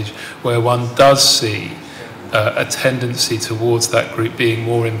heritage, where one does see a tendency towards that group being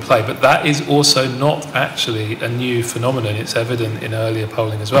more in play. But that is also not actually a new phenomenon. It's evident in earlier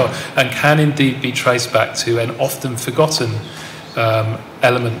polling as well, and can indeed be traced back to an often forgotten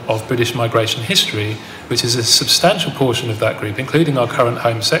element of British migration history, which is a substantial portion of that group, including our current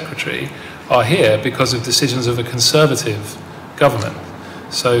Home Secretary, are here because of decisions of a Conservative government.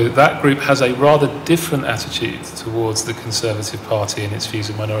 So that group has a rather different attitude towards the Conservative Party and its views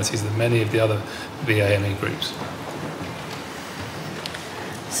of minorities than many of the other BAME groups.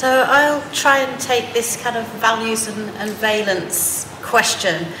 So I'll try and take this kind of values and valence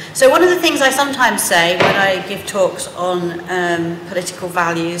question. So one of the things I sometimes say when I give talks on political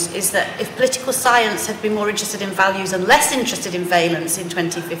values is that if political science had been more interested in values and less interested in valence in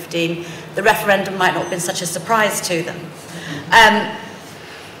 2015, the referendum might not have been such a surprise to them.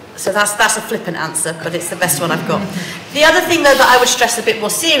 So that's a flippant answer, but it's the best one I've got. The other thing, though, that I would stress a bit more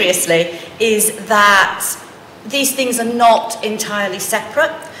seriously is that these things are not entirely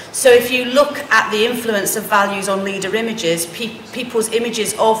separate. So if you look at the influence of values on leader images, people's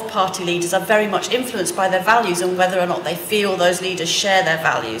images of party leaders are very much influenced by their values and whether or not they feel those leaders share their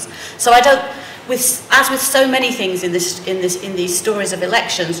values. So I don't, as with so many things in these stories of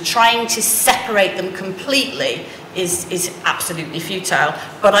elections, trying to separate them completely is absolutely futile.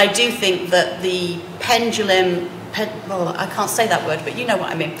 But I do think that the pendulum, well, I can't say that word, but you know what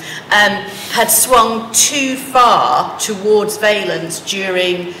I mean, had swung too far towards valence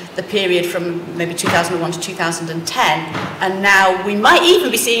during the period from maybe 2001 to 2010, and now we might even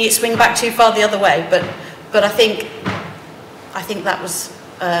be seeing it swing back too far the other way. But I think that was.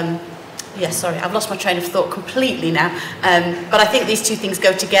 Yeah, sorry, I've lost my train of thought completely now. But I think these two things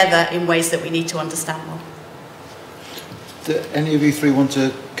go together in ways that we need to understand more. Do any of you three want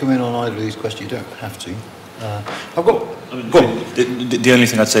to come in on either of these questions? You don't have to. I've got. The only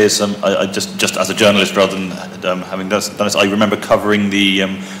thing I'd say is, I just as a journalist, rather than having done this, I remember covering the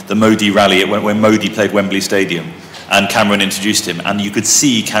Modi rally when Modi played Wembley Stadium, and Cameron introduced him, and you could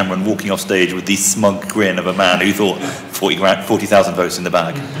see Cameron walking off stage with the smug grin of a man who thought 40,000 votes in the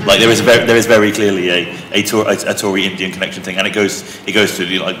bag. Like there is very clearly a Tory Indian connection thing, and it goes to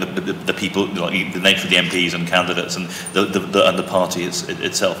like the people, like the nature of the MPs and candidates and the party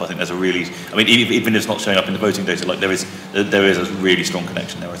itself. I think there's a really, I mean, even if it's not showing up in the voting data, like there is a really strong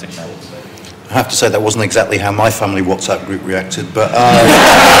connection there, I think now. I have to say that wasn't exactly how my family WhatsApp group reacted, but.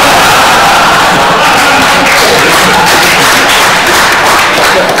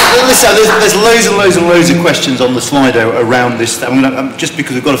 Listen, there's loads and loads of questions on the Slido around this. I mean, just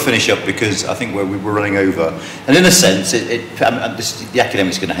because we've got to finish up because I think we're running over. And in a sense, the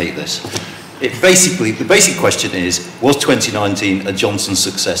academics are going to hate this. Basically, the basic question is, was 2019 a Johnson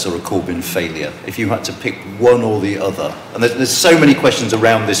success or a Corbyn failure? If you had to pick one or the other. And there's so many questions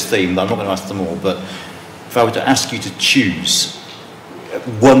around this theme that I'm not going to ask them all, but if I were to ask you to choose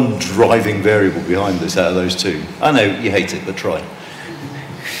one driving variable behind this out of those two. I know you hate it, but try.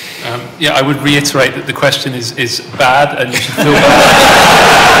 Yeah, I would reiterate that the question is bad, and you should feel bad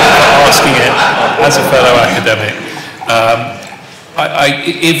for asking it as a fellow academic.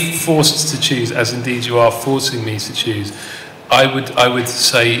 If forced to choose, as indeed you are forcing me to choose, I would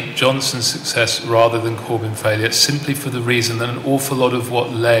say Johnson's success rather than Corbyn failure, simply for the reason that an awful lot of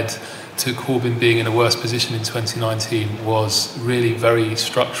what led to Corbyn being in a worse position in 2019 was really very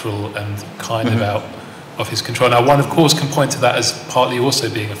structural and kind of out of his control. Now, one, of course, can point to that as partly also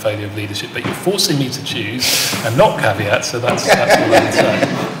being a failure of leadership, but you're forcing me to choose and not caveat, so that's all I would say.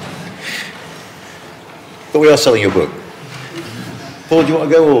 But we are selling your book. Paul, do you want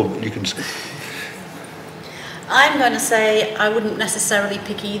to go, or you can just... I'm going to say I wouldn't necessarily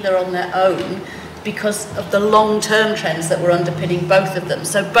pick either on their own because of the long-term trends that were underpinning both of them.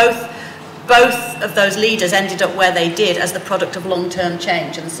 So both of those leaders ended up where they did as the product of long-term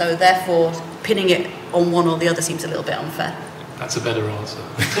change, and so therefore pinning it on one or the other seems a little bit unfair. That's a better answer.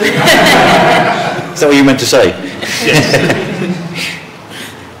 Is that what you meant to say? Yes.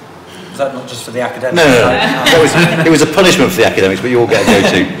 Is that not just for the academics? No. It was a punishment for the academics, but you all get a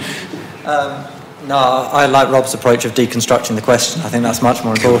go-to. No, I like Rob's approach of deconstructing the question. I think that's much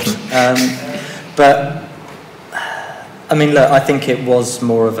more important. But, I mean, look, I think it was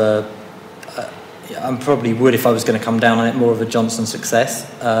more of a... I probably would, if I was going to come down on it, more of a Johnson success.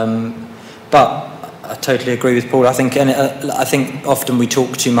 But I totally agree with Paul. I think often we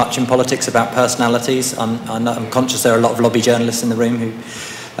talk too much in politics about personalities. I'm conscious there are a lot of lobby journalists in the room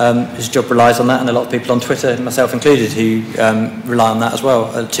whose job relies on that, and a lot of people on Twitter, myself included, who rely on that as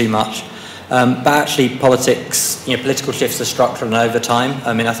well, too much. But actually, politics, political shifts are structural and over time.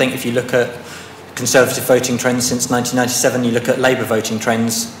 I mean, I think if you look at Conservative voting trends since 1997, you look at Labour voting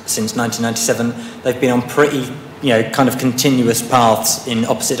trends since 1997, they've been on pretty, kind of continuous paths in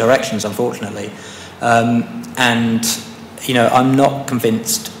opposite directions, unfortunately. And I'm not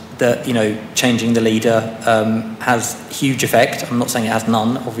convinced that, changing the leader has huge effect. I'm not saying it has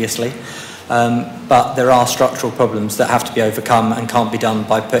none, obviously. But there are structural problems that have to be overcome and can't be done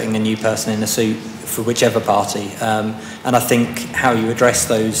by putting a new person in a suit for whichever party. And I think how you address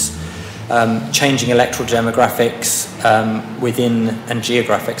those changing electoral demographics within, and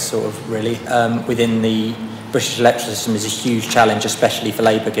geographics sort of really, within the British electoral system is a huge challenge, especially for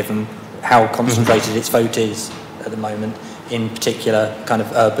Labour, given how concentrated its vote is at the moment in particular kind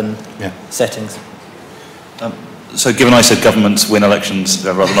of urban settings. So given I said governments win elections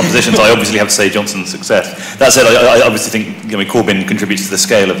rather than oppositions, I obviously have to say Johnson's success. That said, I obviously think Corbyn contributes to the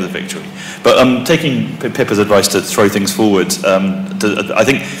scale of the victory. But taking Pippa's advice to throw things forward, I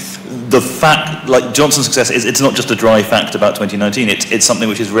think the fact, like Johnson's success, it's not just a dry fact about 2019, it's something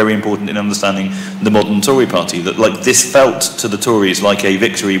which is very important in understanding the modern Tory party, that like this felt to the Tories like a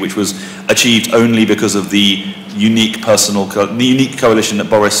victory which was achieved only because of the unique coalition that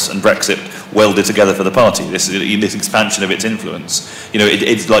Boris and Brexit welded together for the party, this expansion of its influence.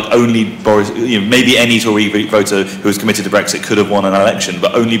 It's like only Boris, maybe any Tory voter who was committed to Brexit could have won an election,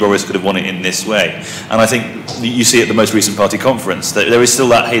 but only Boris could have won it in this way. And I think you see at the most recent party conference that there is still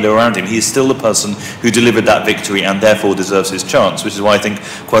that halo around him. He is still the person who delivered that victory and therefore deserves his chance, which is why I think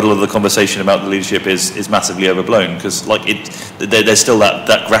quite a lot of the conversation about the leadership is massively overblown, because like there's still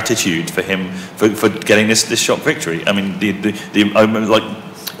that gratitude for him for getting this shock victory. I mean,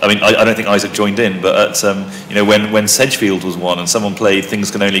 I don't think Isaac joined in, but when Sedgefield was won and someone played "Things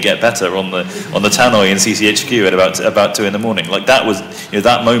Can Only Get Better" on the tannoy in CCHQ at about 2 in the morning, like that was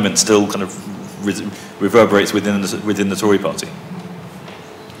that moment still kind of reverberates within the Tory party?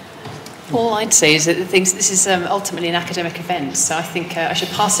 All I'd say is that this is ultimately an academic event, so I think I should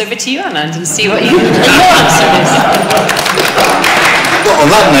pass over to you, Anand, and see what your answer is. Well, on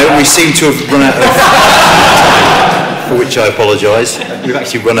that note, we seem to have run out of... for which I apologise. We've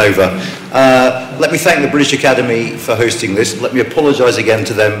actually run over. Let me thank the British Academy for hosting this. Let me apologise again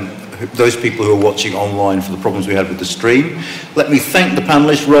to them, those people who are watching online, for the problems we had with the stream. Let me thank the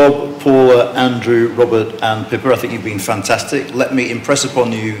panellists, Rob, Paula, Andrew, Robert and Pippa. I think you've been fantastic. Let me impress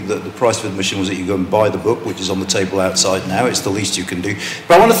upon you that the price of admission was that you go and buy the book, which is on the table outside now. It's the least you can do.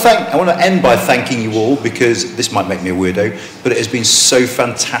 But I want to end by thanking you all, because this might make me a weirdo, but it has been so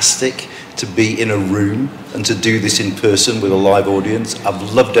fantastic to be in a room and to do this in person with a live audience.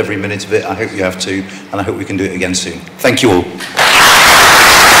 I've loved every minute of it. I hope you have too, and I hope we can do it again soon. Thank you all.